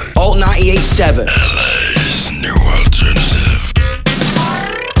inside. ALT987. LA's new alternative.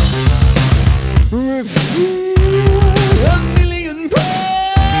 A million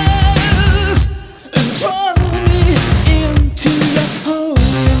prayers and draw me into your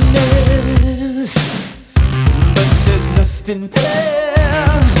holiness, but there's nothing there.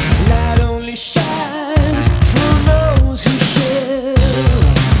 Light only shines for those who share.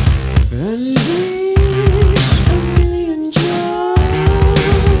 Unleash a million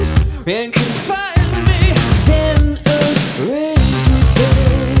joys and confine me, then erase me,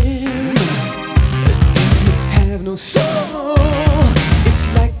 babe. Have no soul, it's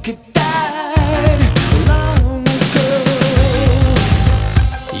like it died long ago.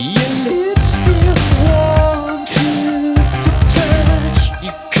 Your lips feel warm to the touch.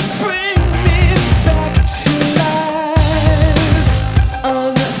 You can bring me back to life. On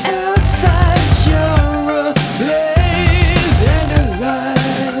the outside you're ablaze and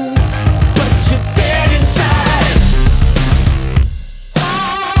alive, but you're dead inside.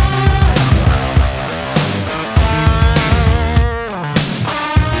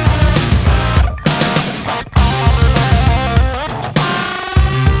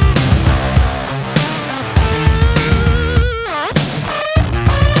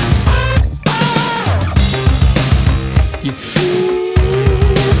 You feel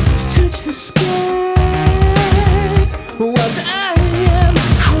to touch the sky, whilst I am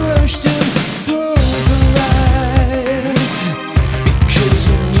crushed and pulverized. Because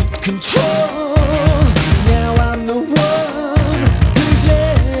you need control, now I'm the one who's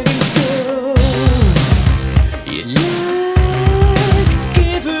letting go. You like to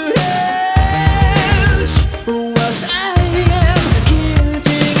give it out, whilst I am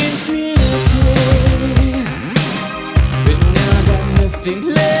giving infinity. But now I got nothing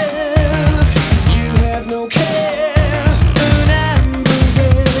left. You have no cares, and I'm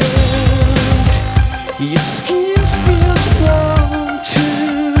bereft. Your skin feels warm to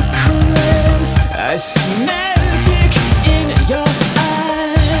caress. I see magic in your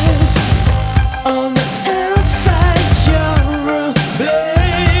eyes. On the outside you're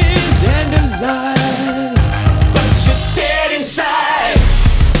ablaze and alive, but you're dead inside.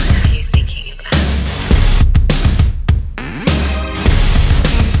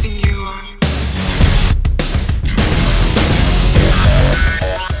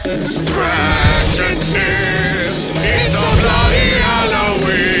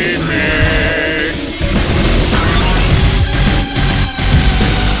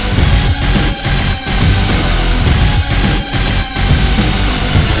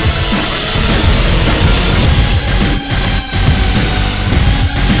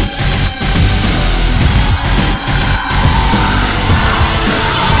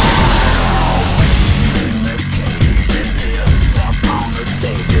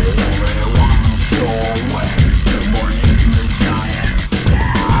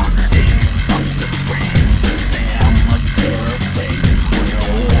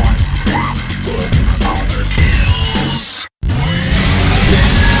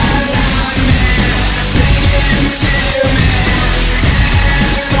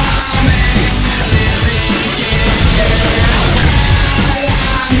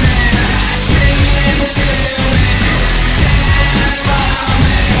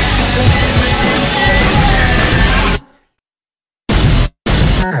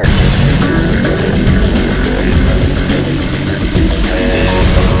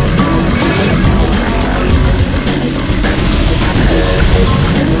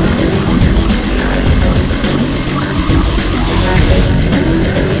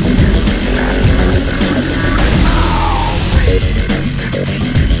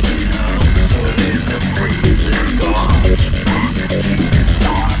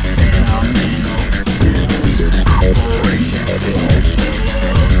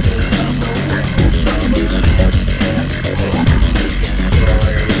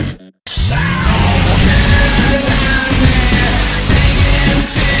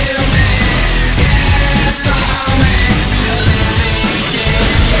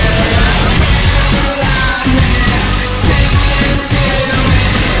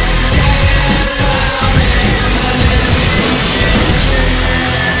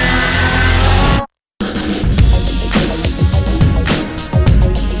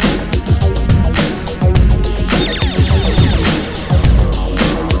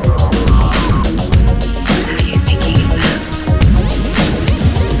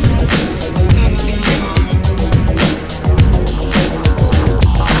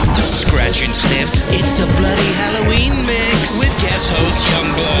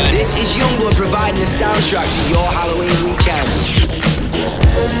 soundtrack to your Halloween weekend.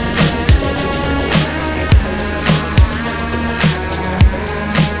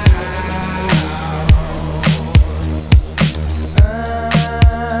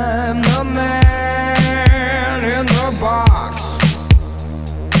 I'm the man in the box,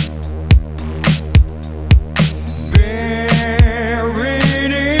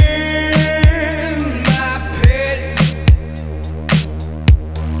 buried in my pit.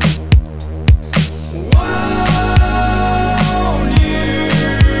 Won't you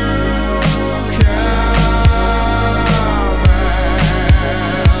come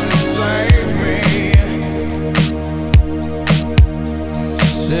and save me?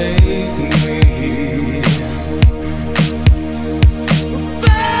 Save me.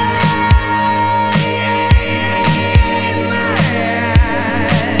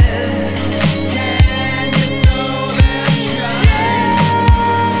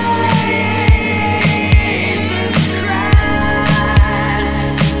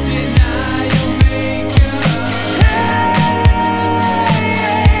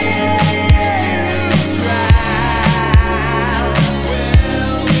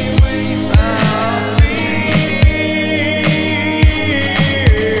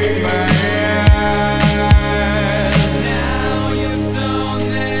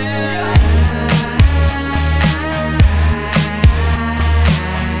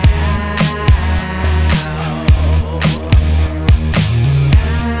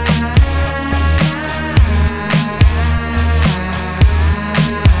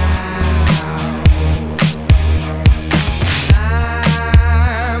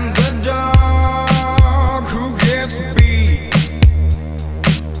 I'm the dog who gets beat.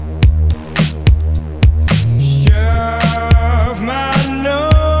 Shove my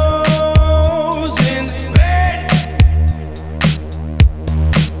nose in spit.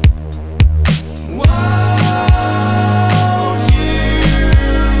 Won't you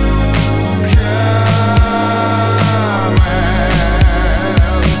come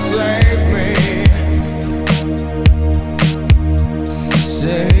and save me?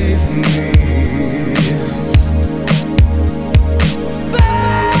 Save me.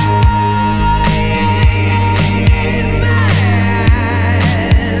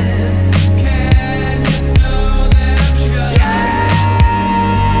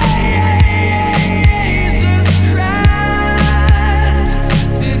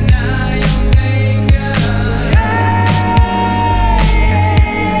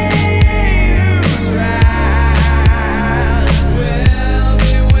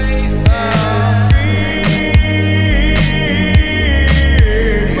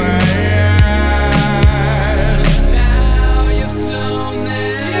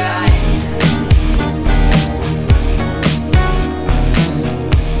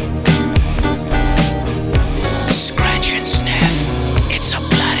 Scratch and sniff. It's a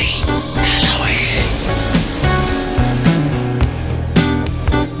bloody Halloween.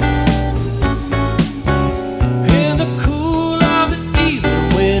 In the cool of the evening,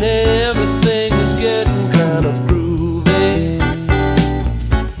 when everything is getting kind of groovy,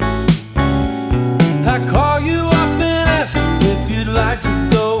 I call you up and ask you if you'd like to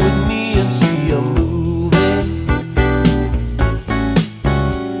go with me and see a movie.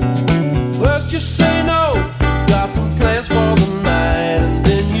 First you say no, got some plans for the night, and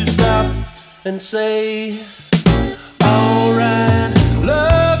then you stop and say, alright,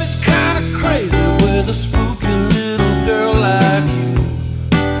 love is kinda crazy with a spooky little girl like you.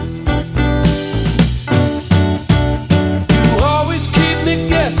 You always keep me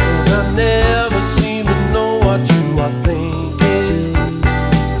guessing, I never seem to know what you are thinking.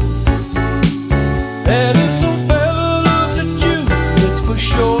 And if some fella looks at you, it's for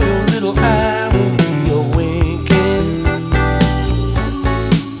sure your little eye will be a winking.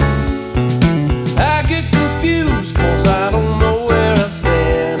 I get confused 'cause I don't know where I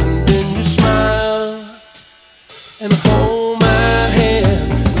stand. And then you smile and hold my hand.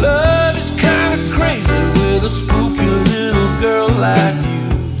 Love is kinda crazy with a spooky little girl like you.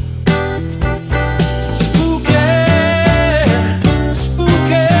 Spooky,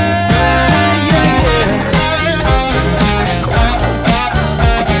 spooky,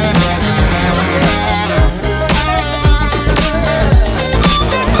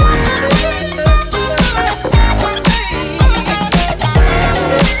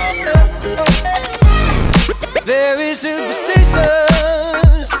 Very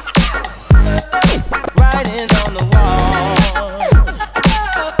superstitious writings on the wall.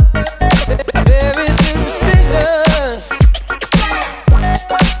 Very superstitious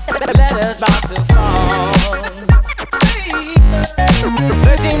letters about to fall.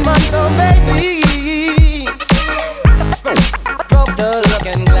 13-month-old baby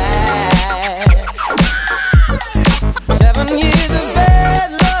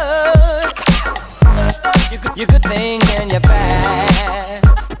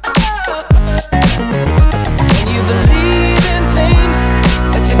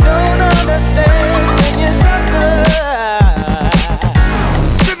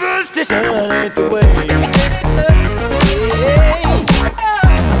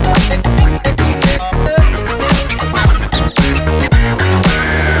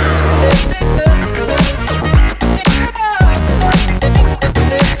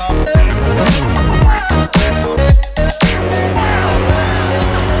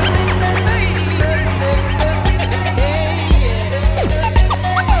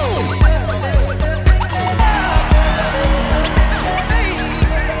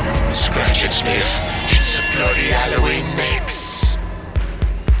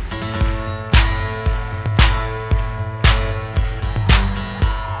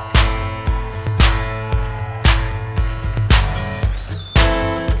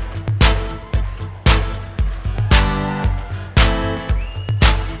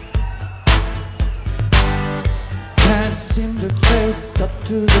close up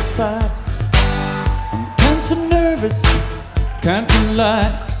to the facts. I'm tense and nervous, can't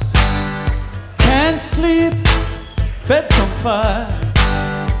relax, can't sleep, bed's on fire.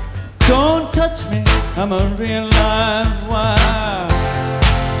 Don't touch me, I'm a real live wire.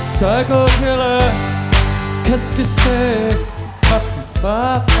 Psycho killer, qu'est-ce que c'est?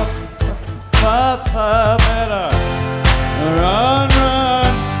 Fa, better run,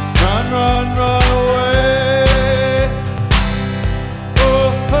 run, run, run, run away.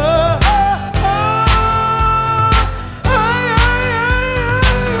 Oh, oh, oh, oh,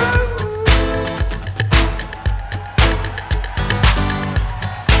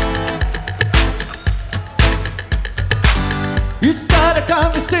 You start a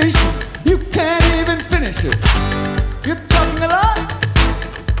conversation, you can't even finish it. You're talking a lot,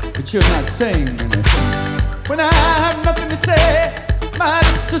 but you're not saying anything. When I have nothing to say, my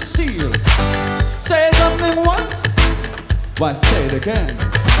lips are sealed. Say something once, why say it again?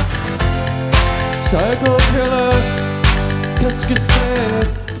 Psycho killer, qu'est-ce que c'est?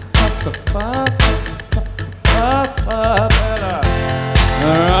 Better run, run,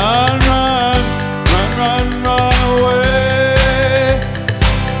 run, run, run away.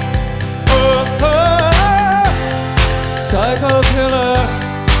 Oh, oh, psycho killer,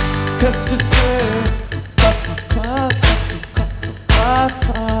 qu'est-ce que c'est?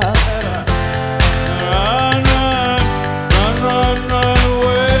 Run, run, run, run, run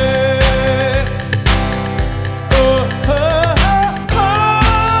away. Oh, oh,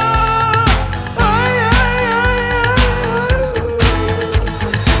 oh,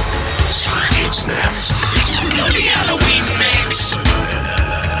 Sergeant Sniff, it's a bloody Halloween mix.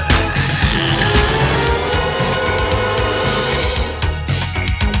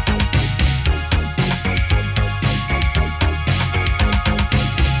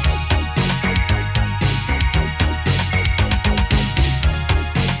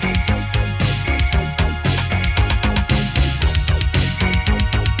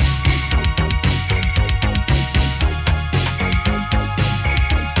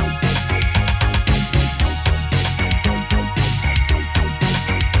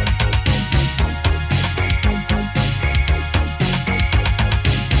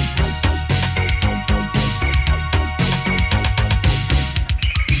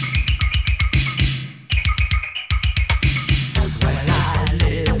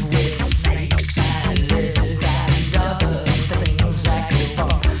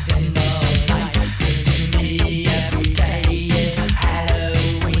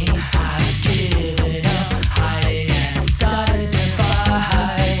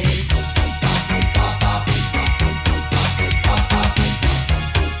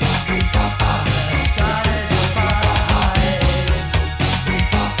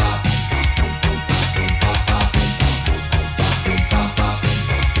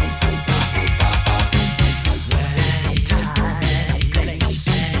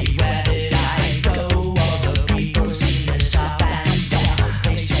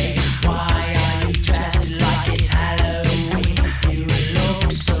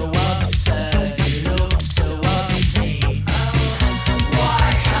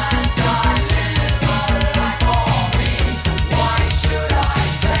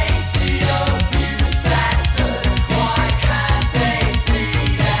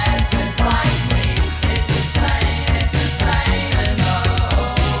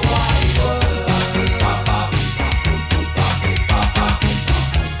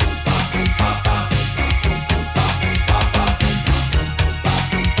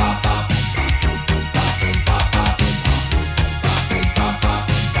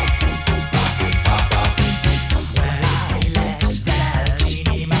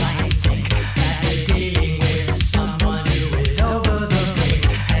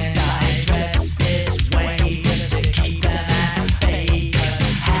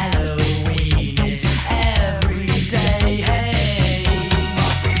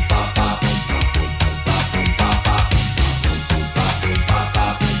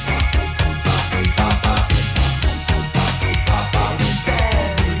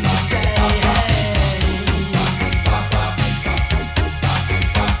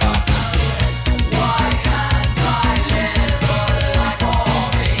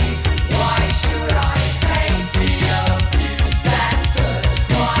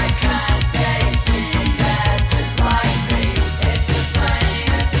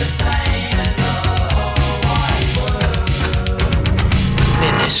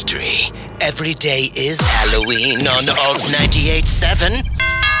 Every day is Halloween on ALT 987.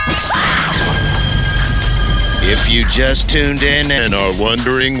 If you just tuned in and are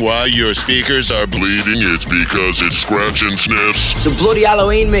wondering why your speakers are bleeding, it's because it's Scratch and Sniffs. It's a bloody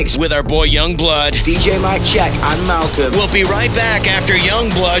Halloween mix with our boy Youngblood, DJ Mike Check, and Malcolm. We'll be right back after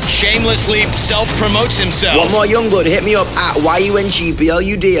Youngblood shamelessly self-promotes himself. Want more Youngblood? Hit me up at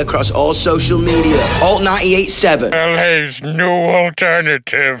YUNGBLUD across all social media. ALT987. LA's new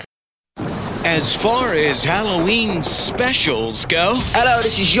alternative. As far as Halloween specials go... Hello,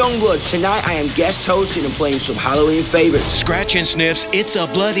 this is Youngblood. Tonight I am guest hosting and playing some Halloween favorites. Scratch and Sniff's It's a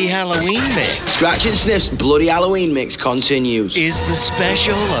Bloody Halloween Mix. Scratch and Sniff's Bloody Halloween Mix continues. Is the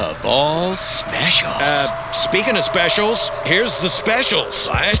special of all specials. Speaking of specials, here's the specials.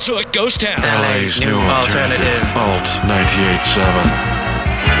 That's what Ghost Town. LA's new alternative. ALT987.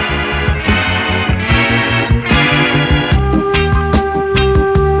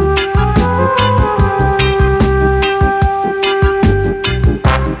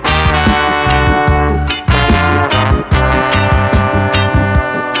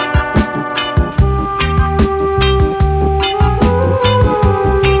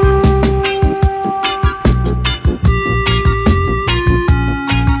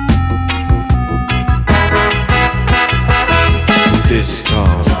 This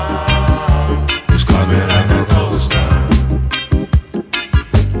storm is coming like a ghost town.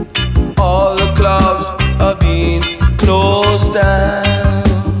 All the clubs are being closed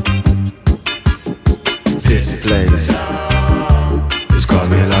down. This place is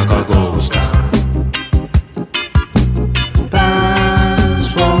coming like a ghost town.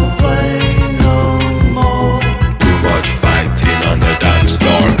 Bands won't play no more. Too much fighting on the dance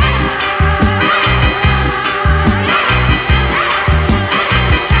floor.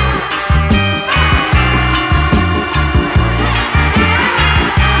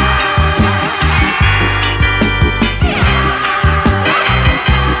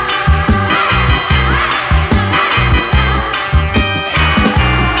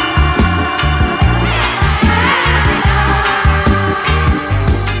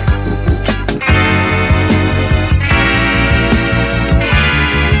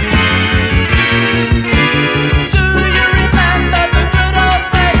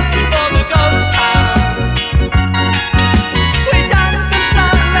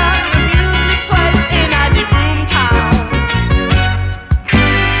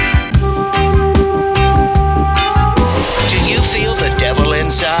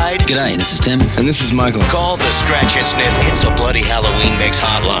 G'day, this is Tim. And this is Michael. Call the Scratch and Sniff It's a Bloody Halloween Mix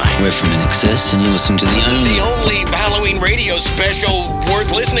hotline. We're from NXS and you're listening to the only Halloween radio special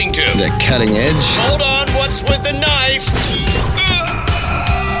worth listening to. The cutting edge. Hold on, what's with the knife?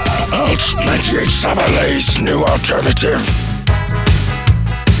 ALT987, LA's new alternative.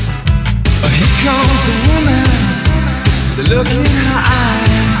 Here comes a woman, the look in her eye.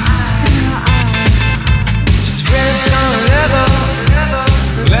 She's dressed on leather,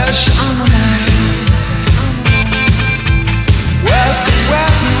 flesh on the mind. Words of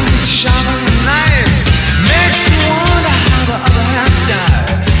weapons, sharper than knives. Makes you wonder how the other half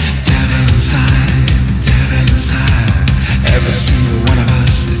died. Devil inside, devil inside. Every single one of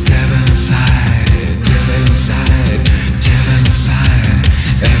us, the devil inside. Devil inside, devil inside.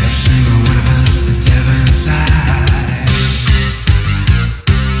 Every single one of us, the devil inside.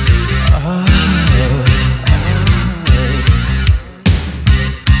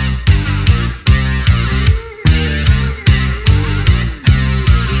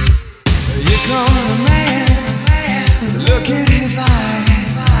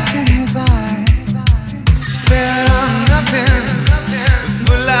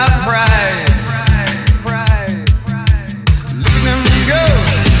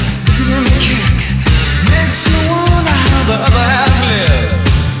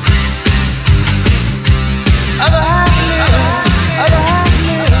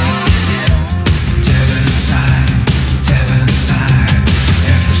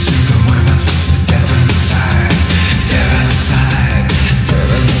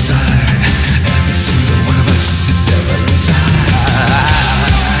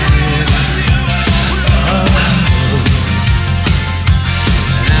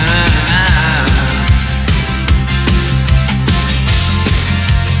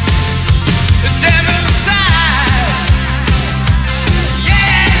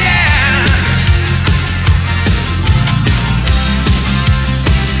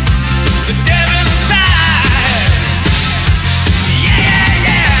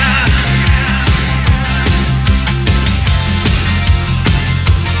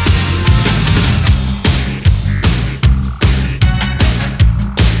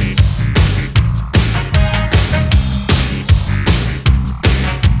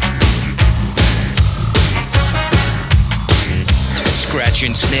 Scratch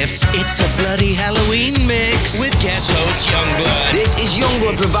and Sniffs, it's a bloody Halloween mix with guest host Youngblood. This is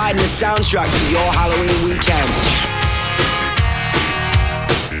Youngblood providing the soundtrack to your Halloween weekend.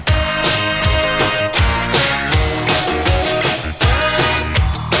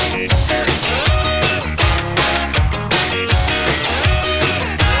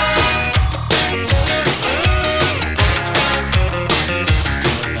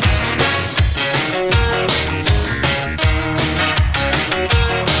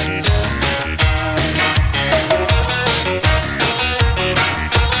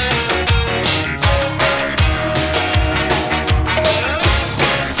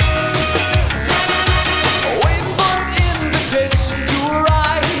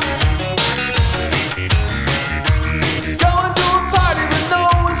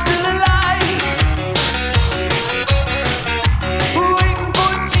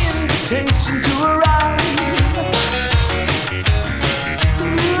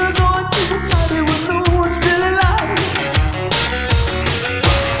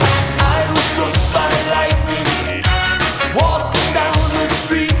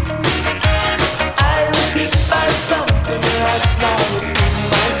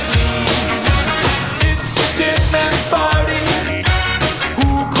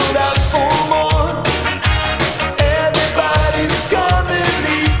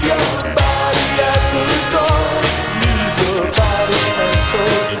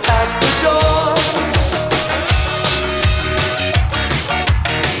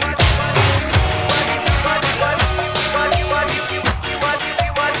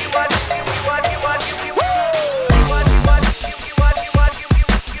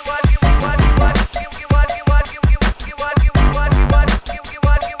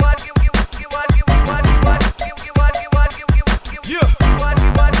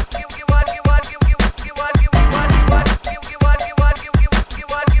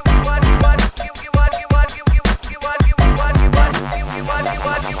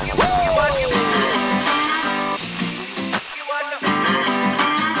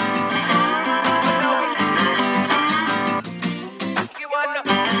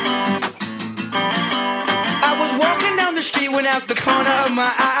 Out the corner of my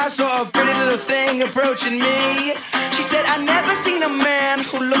eye, I saw a pretty little thing approaching me. She said, I never seen a man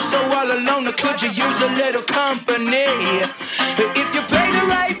who looks so all alone. Or could you use a little company? If you pay the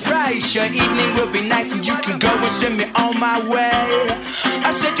right price, your evening will be nice, and you can go and send me on my way.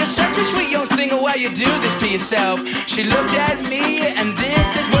 I said, you're such a sweet young thing, why you do this to yourself? She looked at me, and this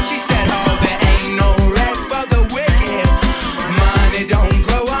is what she said. Oh, there ain't no rest for the wicked. Money don't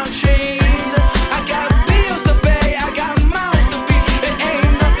grow on trees. I got bills to pay, I got mouths to feed. There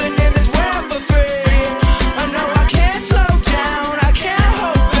ain't nothing in this world for free. I know I can't slow down, I can't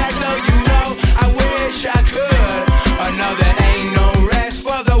hold back, though you know I wish I could. I know there ain't no rest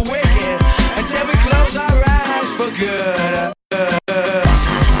for the wicked until we close our eyes for good.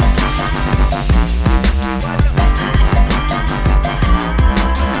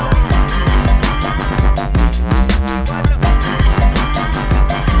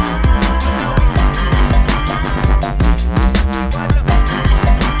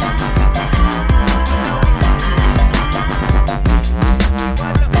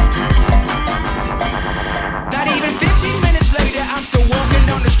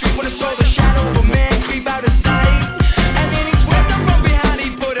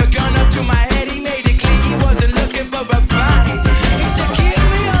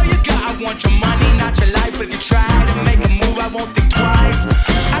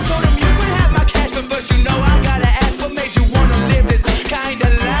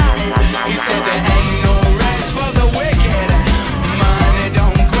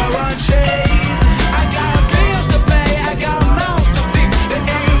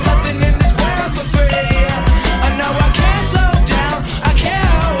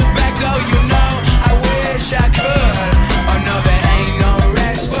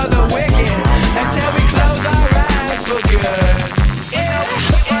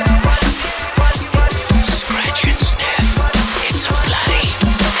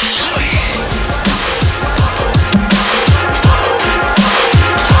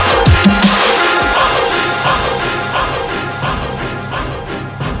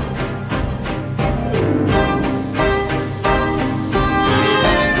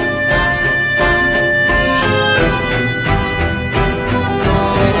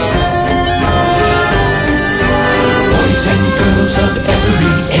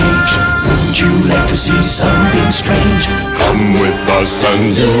 see something strange. Come with us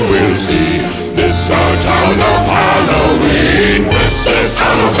and you will see. This our town of Halloween. This is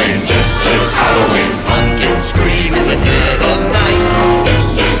Halloween, this is Halloween. Pumpkins scream in the dead of night.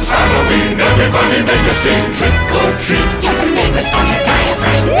 Everybody make a scene, trick or treat. Tell the neighbors on your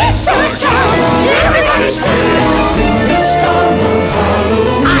diaphragm. Mistletoe, everybody scream. This time of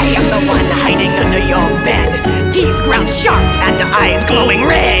Halloween, I am the one hiding under your bed, teeth ground sharp and eyes glowing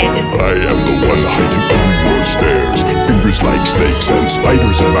red. I am the one hiding under your stairs, fingers like snakes and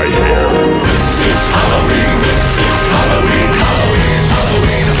spiders in my hair. This is Halloween, this is Halloween, Halloween,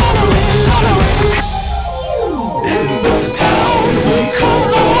 Halloween, Halloween, Halloween. In this town we call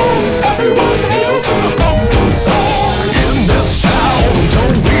home, everyone hail to the pumpkin song. In this town,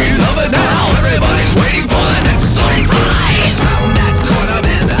 don't we love it now? Everybody's waiting for the next surprise. Round that corner,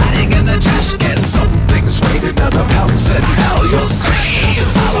 man, hiding in the trash can. Something's waiting at the pounce and hell you'll scream.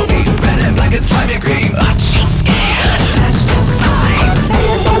 It's Halloween, red and black and slimy green. Aren't you scared? That's just fine. Say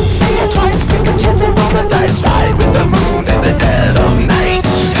it once, say it twice, take a chance and roll the dice. Ride with the moon in the dead of night.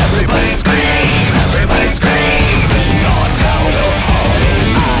 Everybody scream, everybody scream. In our town of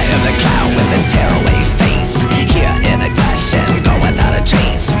Halloween, I am the clown with the tearaway face. Here in a clash and go without a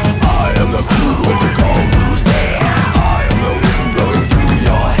trace. I am the who with the call who's there. I am the wind blowing through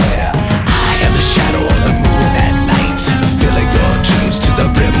your hair. I am the shadow of the moon at night, filling your dreams to the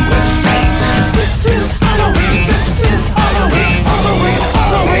brim with fright. This is Halloween, this is Halloween, Halloween,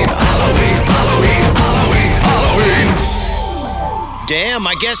 Halloween, Halloween, Halloween, Halloween, Halloween. Damn,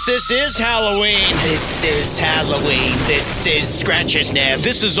 I guess this is Halloween. This is Halloween. This is Scratch a Sniff.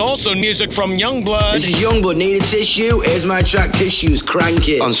 This is also music from Youngblood. This is Youngblood, need a tissue? Here's my track Tissues, crank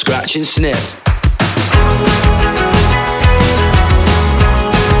it on Scratch and Sniff.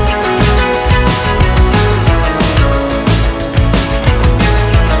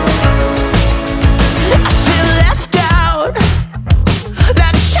 I feel left out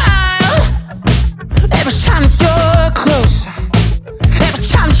like a child. Every time you're close, every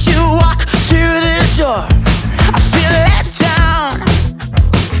time you walk through the door, I feel let down.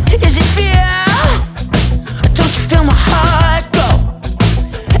 Is it fear? Don't you feel my heart go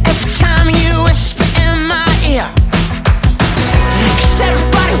every time you whisper in my ear? 'Cause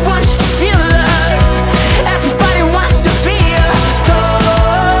everybody wants to feel love, everybody wants to be adored.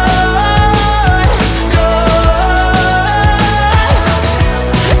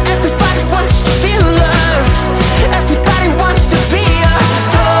 Everybody wants to feel love, everybody wants to be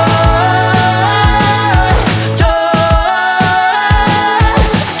adored.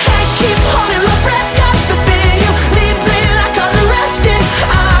 Can't keep holding my breath, God forbid you leave me like I'm arrested.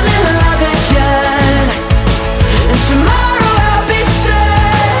 I'm in love again, and tomorrow I'll be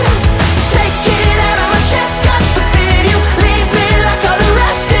sad. Take it out of my chest, God forbid you leave me like I'm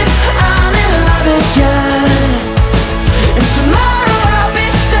arrested. I'm in love again, and tomorrow I'll be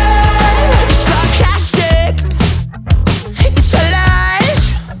sad. You're sarcastic, you tell lies,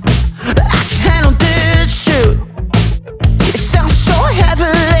 but I can handle the truth. It sounds so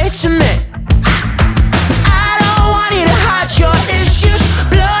heavenly to me. I don't want you to hide your issues,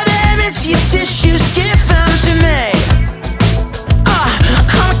 blow them into your tissues, give them to me.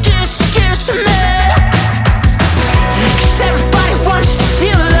 Come and give it to me. 'Cause everybody wants to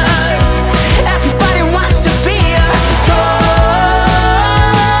feel love, everybody wants to be adored.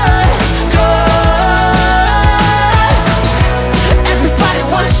 Everybody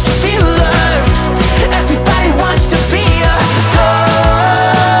wants to feel love, everybody wants to be adored.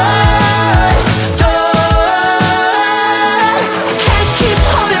 Can't keep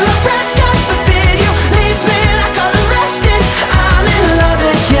holding my breath, God forbid you leave me like I'm arrested. I'm in love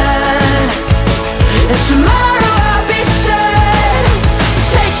again, and tomorrow I'll be sad.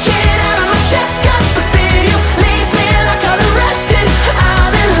 Take it out of my chest, God forbid you leave me like I'm arrested.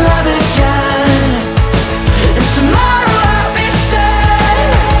 I'm in love again, and tomorrow I'll be sad.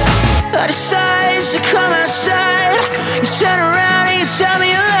 I decide to come outside. You turn around and you tell me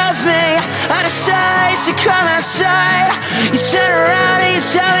you love me. I decide to come outside. You turn around and you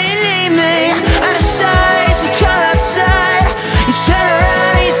tell me you need me. I decide to come outside. You turn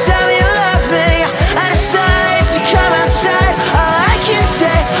around and you tell me you love me. I decide to come outside. All I can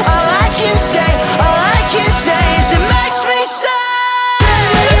say, all I can say, all I can say is it makes me sad.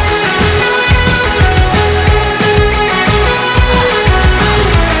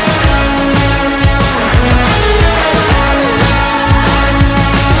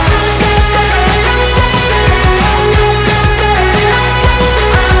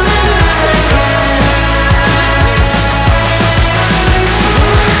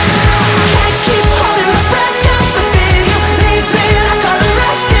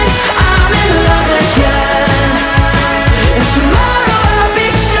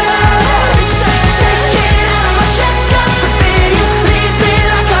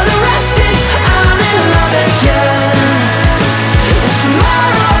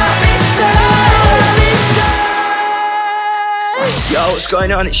 what's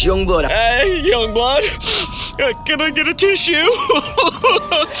going on? It's Youngblood. Hey, Youngblood. Can I get a tissue?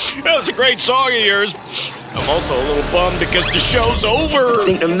 That was a great song of yours. I'm also a little bummed because the show's over. I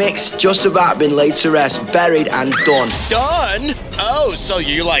think the mix just about been laid to rest, buried and done. Done? Oh, so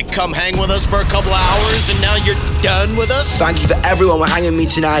you come hang with us for a couple hours and now you're done with us? Thank you for everyone for hanging with me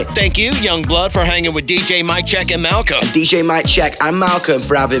tonight. Thank you, Youngblood, for hanging with DJ Mike Check and Malcolm. And DJ Mike Check and Malcolm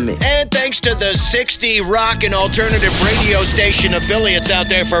for having me. And thanks to the 60 rock and alternative radio station affiliates out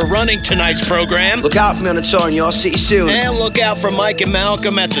there for running tonight's program. Look out for me on the tour in your city soon. And look out for Mike and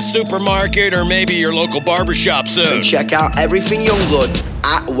Malcolm at the supermarket or maybe your local barbershop soon. And check out everything Youngblood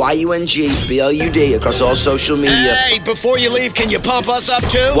at YUNGBLUD across all social media. Hey, before you leave, can you pump us up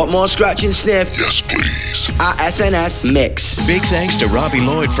too? Want more Scratch and Sniff? Yes, please. At SNS Mix. Big thanks to Robbie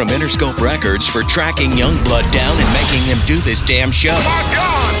Lloyd from Interscope Records for tracking Youngblood down and making him do this damn show.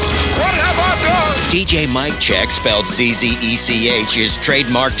 What have I done? DJ Mike Check, spelled CZECH, is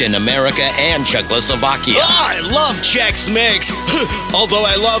trademarked in America and Czechoslovakia. I love Check's mix. Although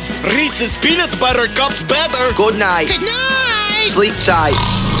I love Reese's Peanut Butter Cups better. Good night. Good night. Sleep tight.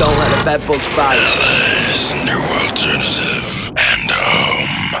 Don't let the bed bugs bite. LA's new alternative and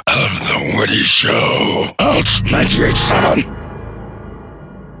home of the Woody Show. ALT987.